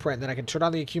the blueprint. Then I can turn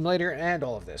on the accumulator and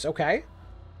all of this. Okay.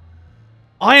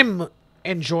 I'm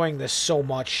enjoying this so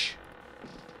much.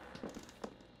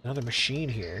 Another machine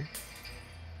here.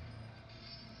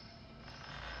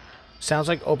 Sounds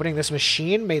like opening this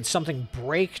machine made something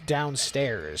break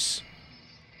downstairs.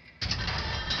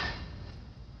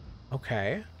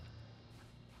 Okay.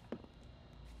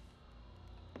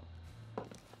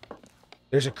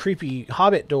 There's a creepy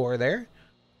hobbit door there.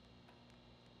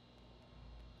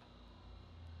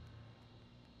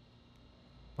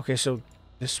 Okay, so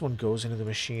this one goes into the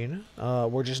machine.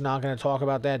 We're just not going to talk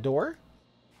about that door.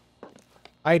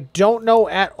 I don't know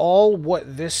at all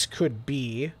what this could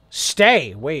be.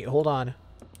 Stay! Wait, hold on.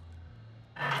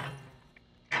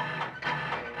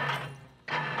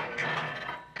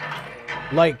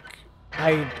 Like,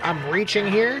 I'm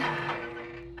reaching here?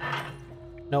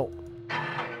 Nope.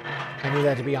 I need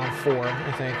that to be on 4,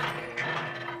 I think.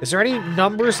 Is there any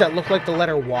numbers that look like the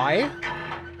letter Y?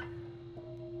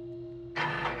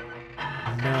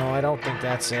 No, I don't think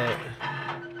that's it.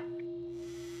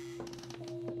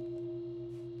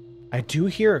 I do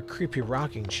hear a creepy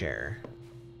rocking chair.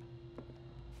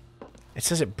 It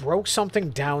says it broke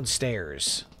something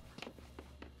downstairs.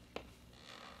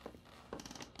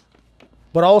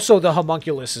 But also the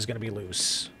homunculus is going to be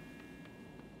loose.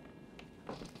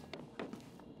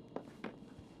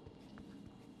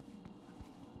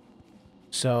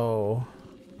 So...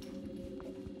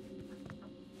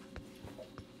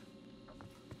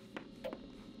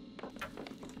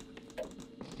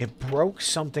 it broke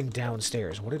something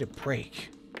downstairs. What did it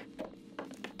break?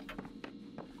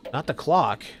 Not the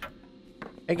clock.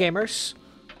 Hey, gamers.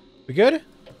 We good?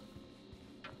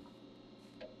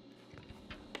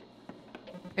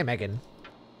 Hey, Megan.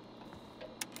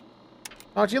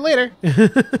 Talk to you later.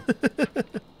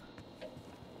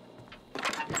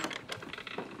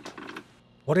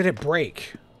 What did it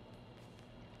break?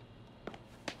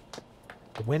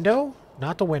 The window?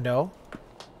 Not the window.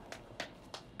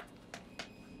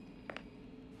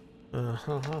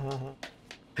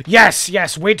 Yes,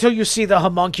 yes. Wait till you see the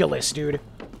homunculus, dude.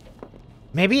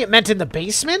 Maybe it meant in the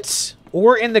basement?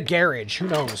 Or in the garage. Who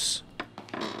knows?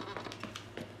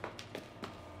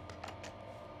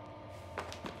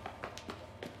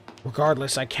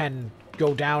 Regardless, I can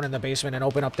go down in the basement and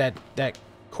open up that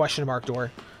question mark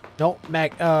door. No,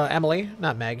 Meg, Emily,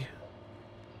 not Meg.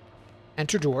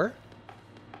 Enter door.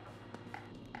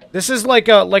 This is like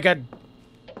a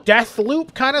death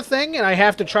loop kind of thing, and I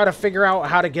have to try to figure out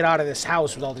how to get out of this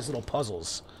house with all these little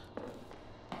puzzles.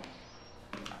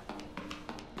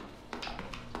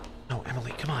 No,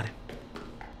 Emily, come on.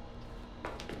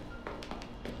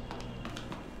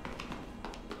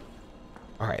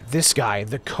 Alright, this guy.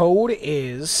 The code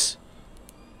is...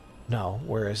 No,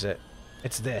 where is it?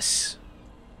 It's this.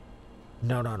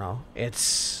 No, no, no.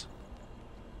 It's...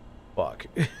 Fuck.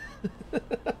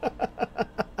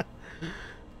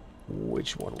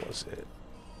 Which one was it?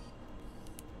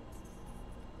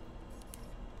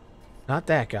 Not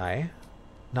that guy.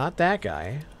 Not that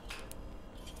guy.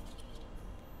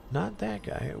 Not that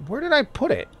guy. Where did I put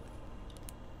it?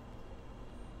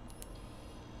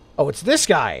 Oh, it's this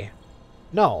guy.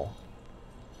 No.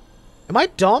 Am I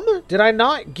dumb? Did I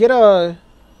not get a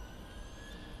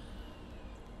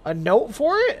note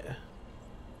for it?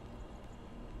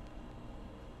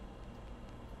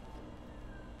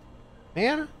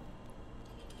 Man?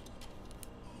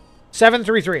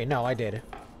 733. No, I did.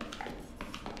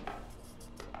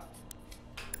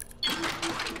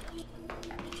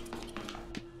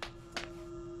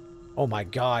 Oh my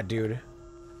god, dude.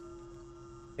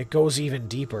 It goes even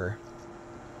deeper.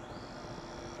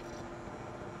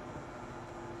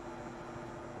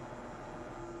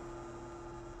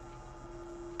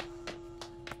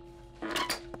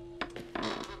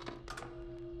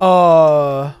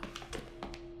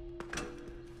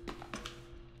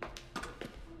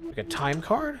 Like a time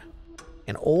card?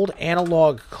 An old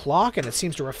analog clock, and it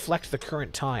seems to reflect the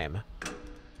current time.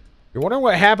 You're wondering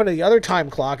what happened to the other time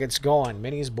clock? It's gone.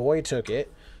 Minnie's boy took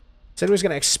it. Said he was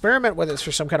going to experiment with it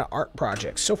for some kind of art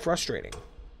project. So frustrating.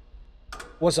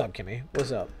 What's up, Kimmy?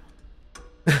 What's up?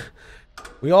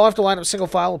 We all have to line up single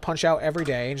file and punch out every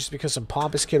day just because some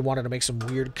pompous kid wanted to make some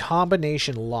weird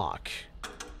combination lock.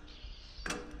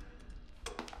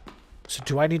 So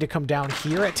do I need to come down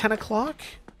here at 10 o'clock?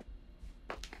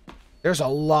 There's a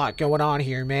lot going on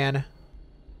here, man.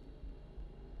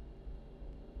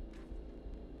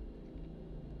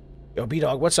 Yo,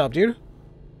 B-Dog, what's up, dude?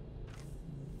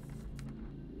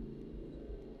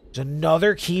 There's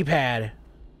another keypad.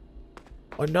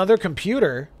 Another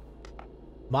computer.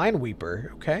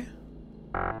 Mineweeper, okay.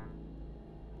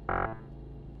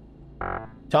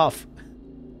 Tough.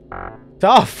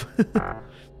 Tough.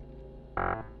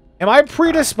 Am I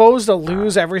predisposed to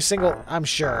lose every single... I'm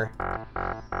sure.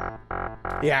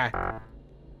 Yeah.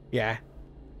 Yeah.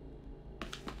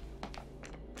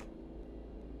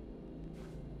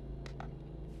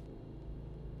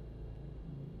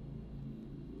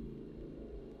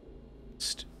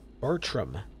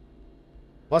 Bertram.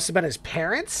 Must have been his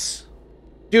parents?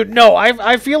 Dude, no,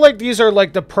 I feel like these are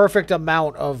like the perfect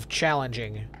amount of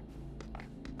challenging.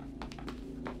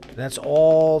 That's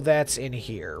all that's in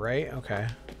here, right? Okay.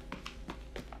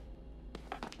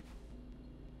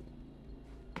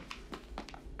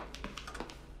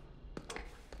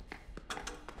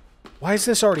 Why is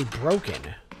this already broken?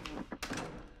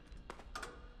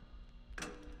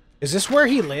 Is this where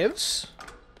he lives?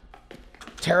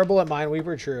 Terrible at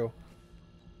Mineweaver, true.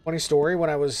 Funny story,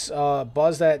 when I was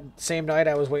buzzed that same night,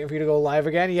 I was waiting for you to go live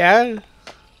again. Yeah?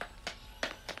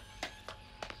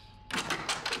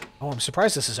 Oh, I'm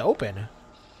surprised this is open.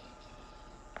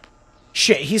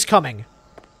 Shit, he's coming.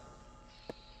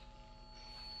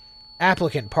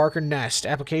 Applicant, Parker Nest.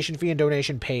 Application fee and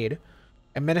donation paid.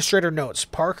 Administrator notes,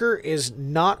 Parker is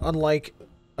not unlike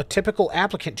a typical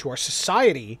applicant to our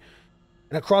society,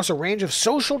 and across a range of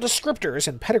social descriptors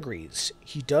and pedigrees,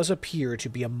 he does appear to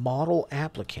be a model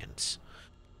applicant.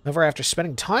 However, after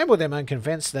spending time with him, I'm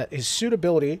convinced that his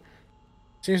suitability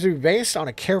seems to be based on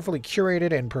a carefully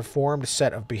curated and performed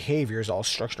set of behaviors, all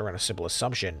structured around a simple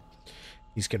assumption.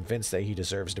 He's convinced that he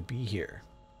deserves to be here.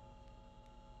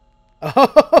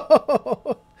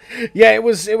 Oh, yeah, it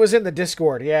was in the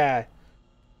Discord, yeah.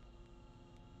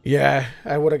 Yeah,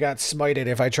 I would have got smited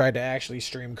if I tried to actually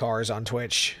stream cars on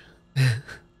Twitch.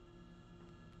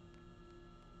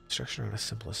 Structured on a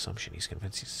simple assumption. He's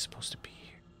convinced he's supposed to be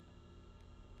here.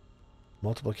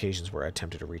 Multiple occasions where I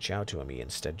attempted to reach out to him, he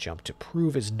instead jumped to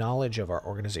prove his knowledge of our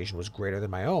organization was greater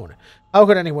than my own. How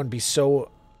could anyone be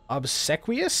so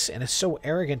obsequious and so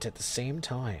arrogant at the same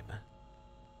time?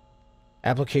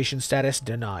 Application status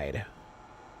denied.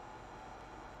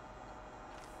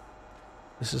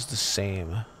 This is the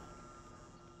same.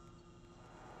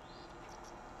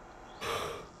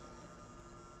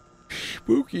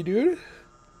 Spooky, dude.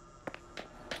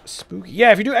 Spooky.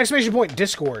 Yeah, if you do exclamation point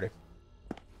Discord.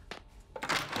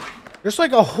 There's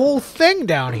like a whole thing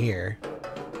down here.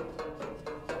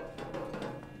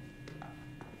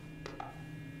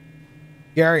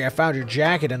 Gary, I found your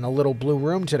jacket in the little blue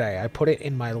room today. I put it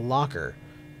in my locker.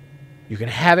 You can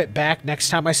have it back next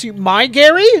time I see you. My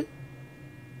Gary?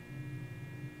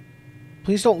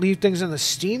 Please don't leave things in the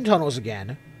steam tunnels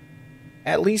again.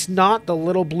 At least not the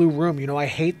little blue room. You know, I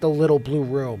hate the little blue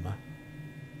room.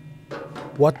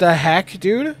 What the heck,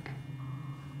 dude?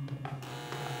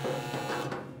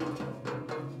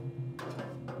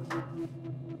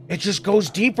 It just goes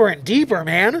deeper and deeper,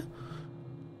 man.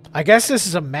 I guess this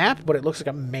is a map, but it looks like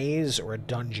a maze or a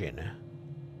dungeon.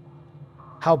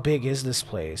 How big is this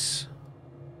place?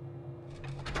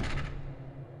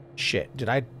 Shit, did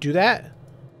I do that?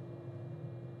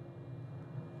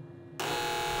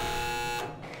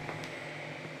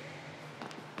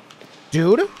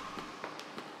 Dude?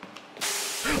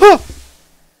 Oh!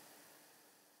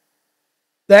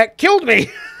 That killed me!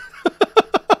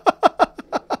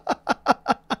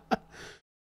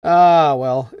 Ah,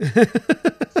 well.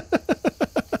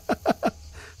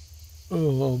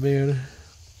 Oh, man.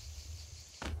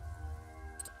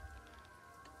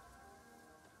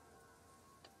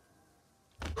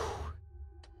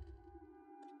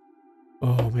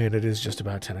 Oh, man, it is just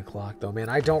about 10 o'clock, though, man.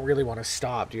 I don't really want to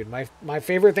stop, dude. My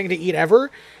favorite thing to eat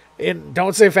ever, and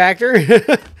don't say factor,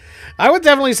 I would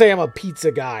definitely say I'm a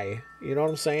pizza guy. You know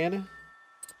what I'm saying?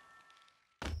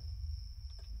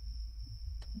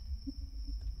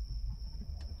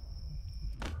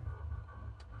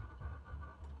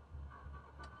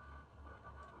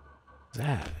 What's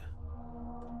that?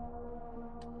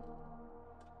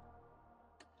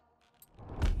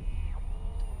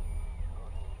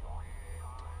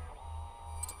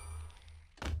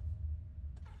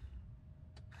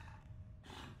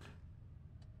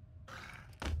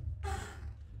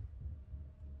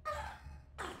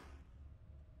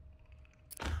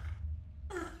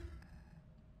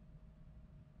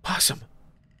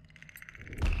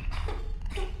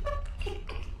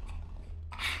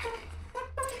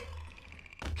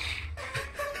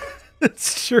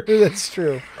 true. That's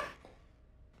true.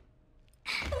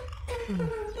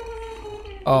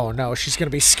 Oh no, she's gonna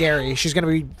be scary. She's gonna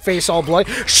be face all blood.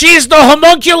 She's the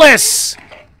homunculus!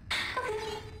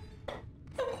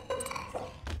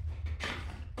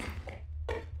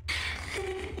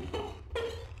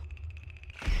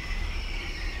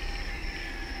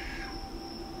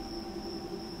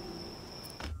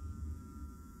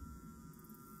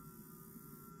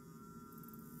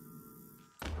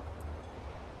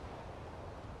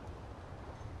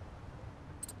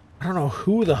 I don't know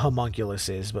who the homunculus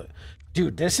is, but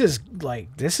dude, this is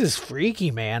freaky,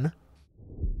 man.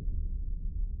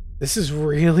 This is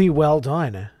really well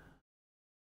done.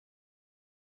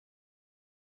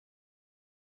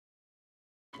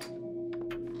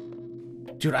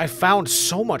 Dude, I found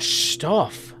so much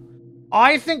stuff.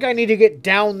 I think I need to get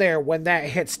down there when that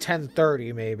hits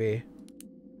 10:30, maybe.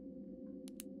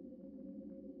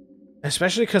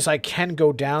 Especially because I can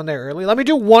go down there early. Let me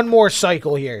do one more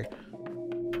cycle here.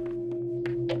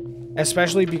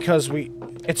 Especially because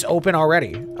it's open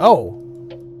already. Oh.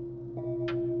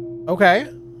 Okay.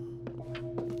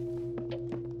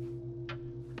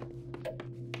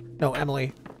 No,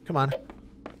 Emily. Come on.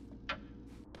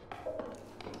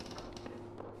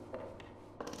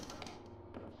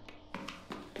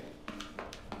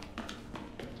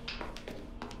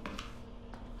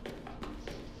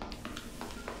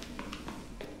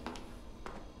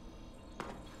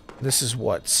 This is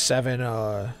what? 7,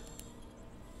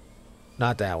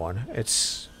 not that one.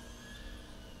 It's...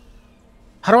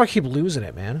 How do I keep losing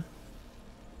it, man?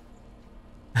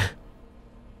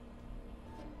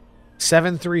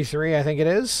 733, I think it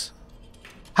is.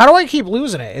 How do I keep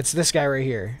losing it? It's this guy right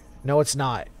here. No, it's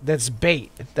not. That's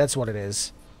bait. That's what it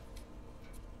is.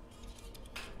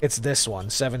 It's this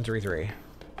one, 733.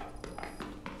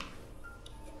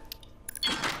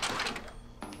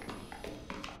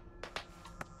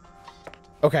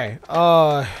 Okay,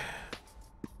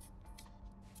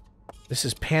 this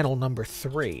is panel number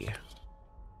 3.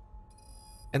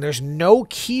 And there's no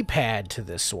keypad to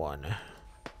this one.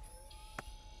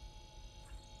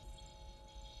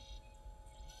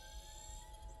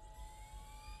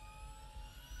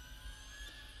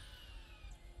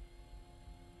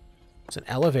 It's an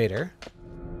elevator.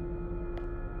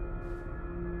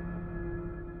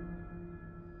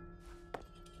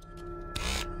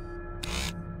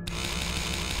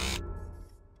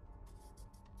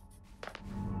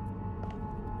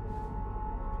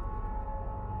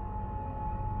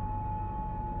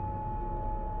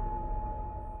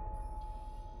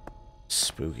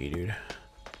 Spooky, dude.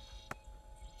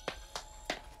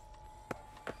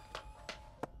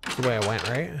 That's the way I went,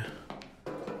 right?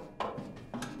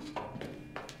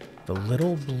 The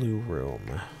little blue room.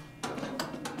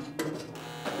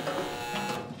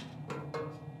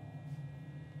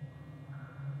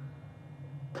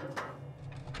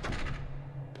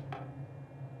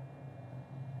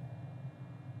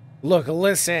 Look,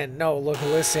 listen. No, look,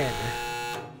 listen.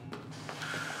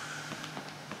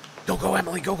 Don't go,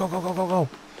 Emily. Go, go, go, go, go, go.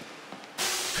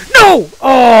 No!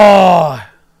 Oh!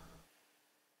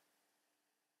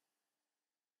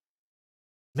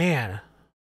 Man.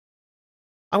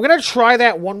 I'm gonna try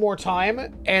that one more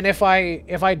time, and if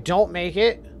I don't make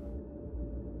it...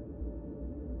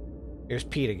 Here's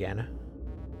Pete again.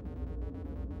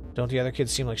 Don't the other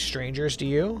kids seem like strangers to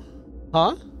you?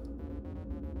 Huh?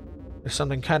 There's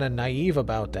something kind of naive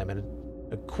about them,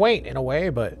 and quaint in a way,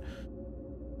 but...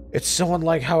 It's so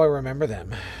unlike how I remember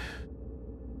them.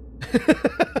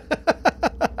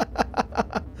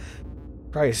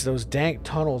 Christ, those dank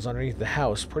tunnels underneath the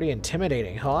house. Pretty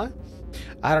intimidating, huh?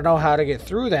 I don't know how to get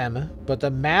through them, but the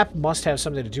map must have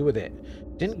something to do with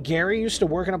it. Didn't Gary used to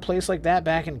work in a place like that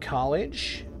back in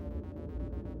college?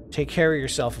 Take care of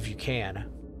yourself if you can.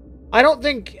 I don't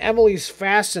think Emily's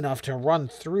fast enough to run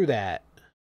through that.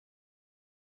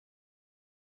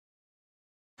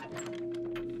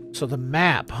 So the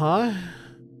map, huh?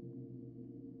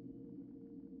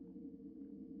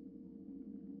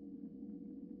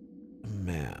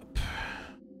 Map.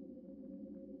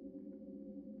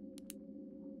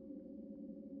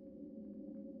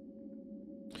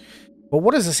 But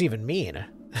what does this even mean?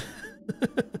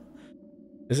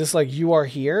 Is this like you are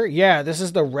here? Yeah, this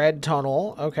is the red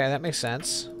tunnel. Okay, that makes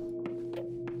sense.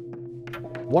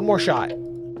 One more shot.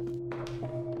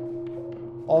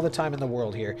 All the time in the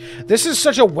world here. This is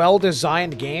such a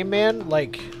well-designed game, man.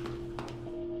 Like,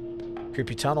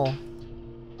 creepy tunnel.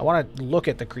 I want to look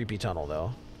at the creepy tunnel,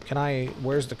 though. Can I...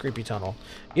 Where's the creepy tunnel?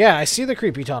 Yeah, I see the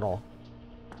creepy tunnel.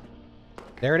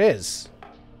 There it is.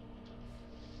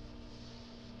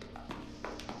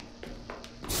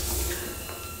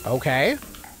 Okay.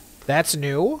 That's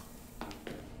new.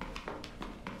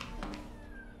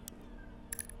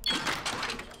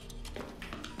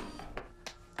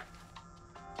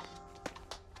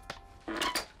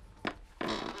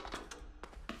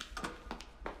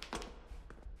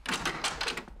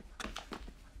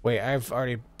 Wait, I've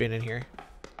already been in here.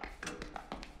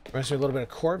 Reminds me a little bit of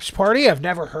Corpse Party. I've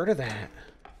never heard of that.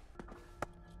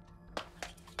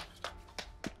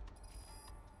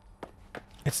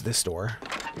 It's this door.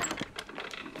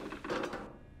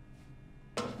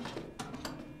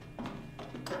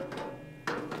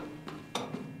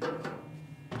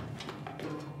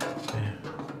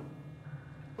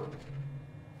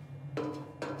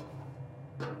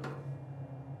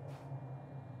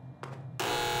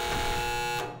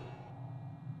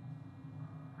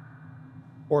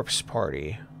 Corpse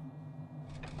Party.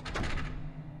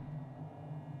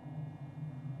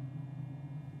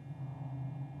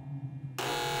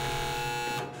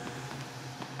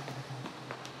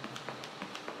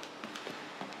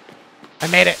 I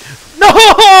made it.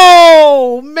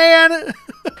 No, man.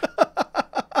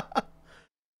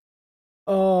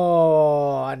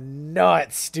 Oh,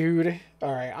 nuts, dude.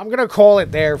 All right, I'm gonna call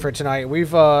it there for tonight.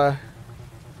 We've Cliff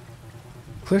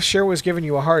sure was giving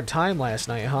you a hard time last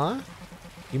night, huh?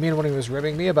 You mean when he was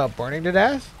ribbing me about burning to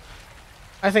death?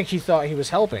 I think he thought he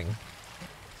was helping.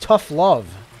 Tough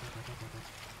love.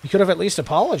 He could have at least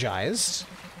apologized.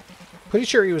 Pretty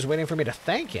sure he was waiting for me to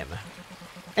thank him.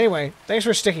 Anyway, thanks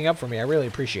for sticking up for me. I really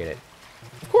appreciate it.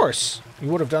 Of course, you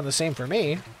would have done the same for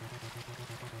me.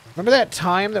 Remember that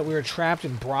time that we were trapped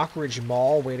in Brockridge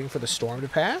Mall waiting for the storm to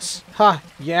pass? Ha,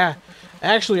 yeah.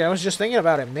 Actually, I was just thinking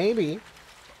about it. Maybe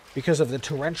because of the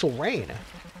torrential rain.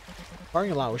 The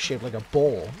parking lot was shaped like a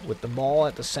bowl, with the mall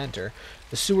at the center.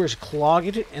 The sewers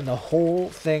clogged, and the whole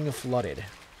thing flooded.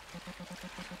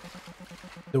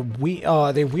 They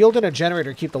wheeled in a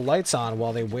generator to keep the lights on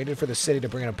while they waited for the city to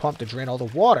bring in a pump to drain all the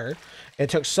water. It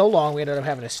took so long, we ended up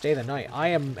having to stay the night. I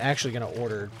am actually going to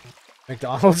order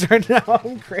McDonald's right now.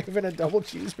 I'm craving a double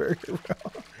cheeseburger,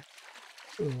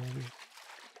 bro.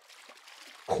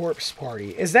 Corpse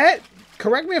Party. Is that...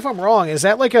 Correct me if I'm wrong. Is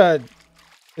that like a...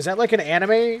 Is that like an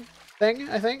anime thing,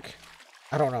 I think?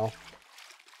 I don't know.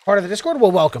 Part of the Discord? Well,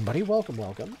 welcome, buddy. Welcome,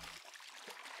 welcome.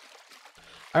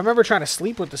 I remember trying to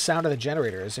sleep with the sound of the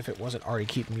generator as if it wasn't already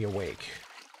keeping me awake.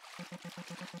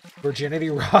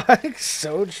 Virginity rocks.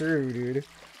 So true, dude.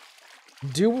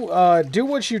 Do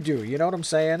what you do. You know what I'm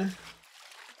saying?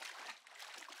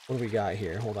 What do we got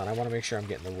here? Hold on. I want to make sure I'm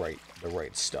getting the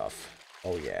right stuff.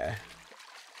 Oh, yeah.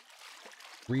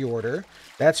 Reorder.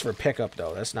 That's for pickup,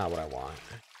 though. That's not what I want.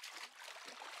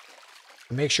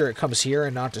 Make sure it comes here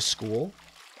and not to school.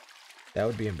 That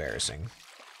would be embarrassing.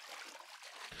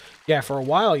 Yeah, for a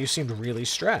while you seemed really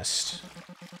stressed.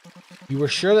 You were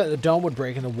sure that the dome would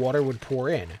break and the water would pour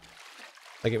in.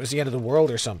 Like it was the end of the world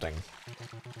or something.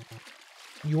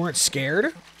 You weren't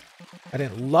scared? I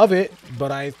didn't love it,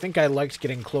 but I think I liked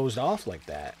getting closed off like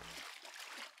that.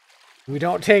 We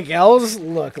don't take L's?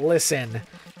 Look, listen.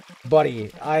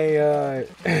 Buddy,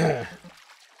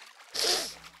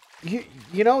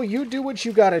 You know, you do what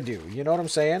you gotta do. You know what I'm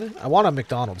saying? I want a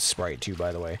McDonald's Sprite, too,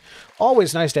 by the way.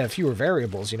 Always nice to have fewer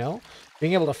variables, you know?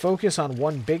 Being able to focus on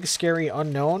one big, scary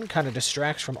unknown kind of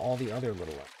distracts from all the other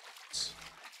little ones.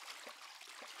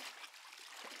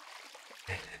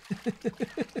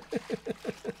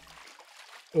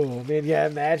 Oh, man, yeah,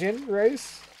 imagine,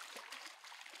 Rice?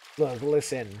 Look,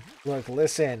 listen. Look,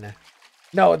 listen.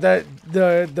 No, the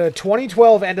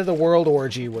 2012 End of the World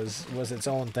orgy was its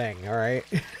own thing, alright?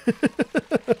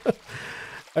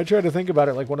 I tried to think about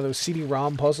it like one of those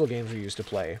CD-ROM puzzle games we used to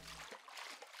play.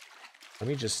 Let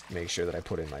me just make sure that I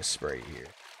put in my Sprite here.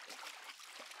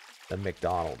 The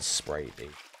McDonald's Sprite,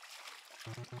 baby.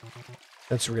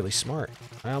 That's really smart.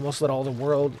 I almost let all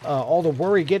the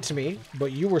worry get to me,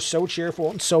 but you were so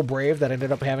cheerful and so brave that I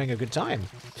ended up having a good time.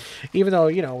 Even though,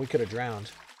 you know, we could have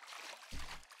drowned.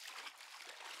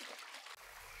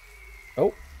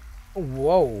 Oh.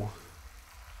 Whoa.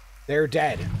 They're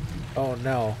dead. Oh,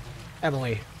 no.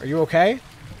 Emily, are you okay?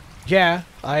 Yeah,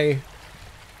 I'm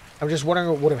just wondering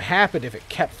what would have happened if it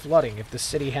kept flooding, if the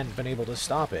city hadn't been able to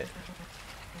stop it.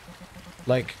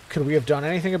 Like, could we have done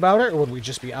anything about it, or would we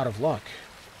just be out of luck?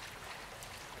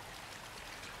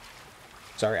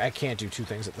 Sorry, I can't do two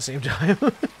things at the same time.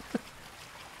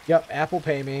 Yep, Apple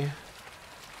Pay me.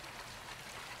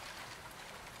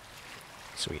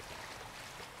 Sweet.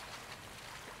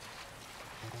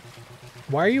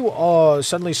 Why are you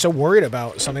suddenly so worried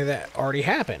about something that already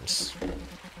happens?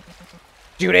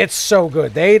 Dude, it's so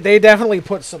good. They definitely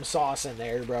put some sauce in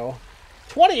there, bro.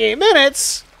 28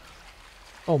 minutes?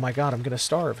 Oh my god, I'm gonna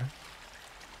starve.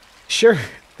 Sure,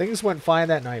 things went fine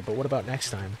that night, but what about next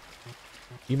time?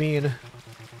 You mean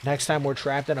next time we're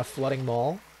trapped in a flooding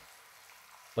mall?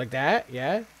 Like that?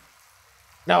 Yeah?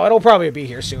 No, it'll probably be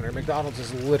here sooner. McDonald's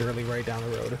is literally right down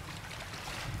the road.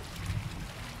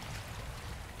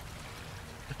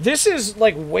 This is,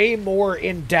 like, way more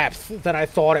in-depth than I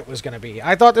thought it was going to be.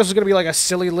 I thought this was going to be, like, a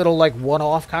silly little, like,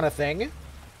 one-off kind of thing.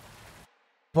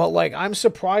 But, like, I'm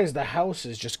surprised the house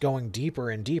is just going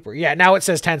deeper and deeper. Yeah, now it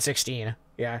says 1016.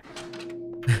 Yeah.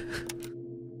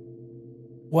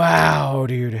 Wow,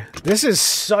 dude. This is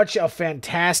such a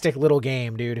fantastic little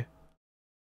game, dude.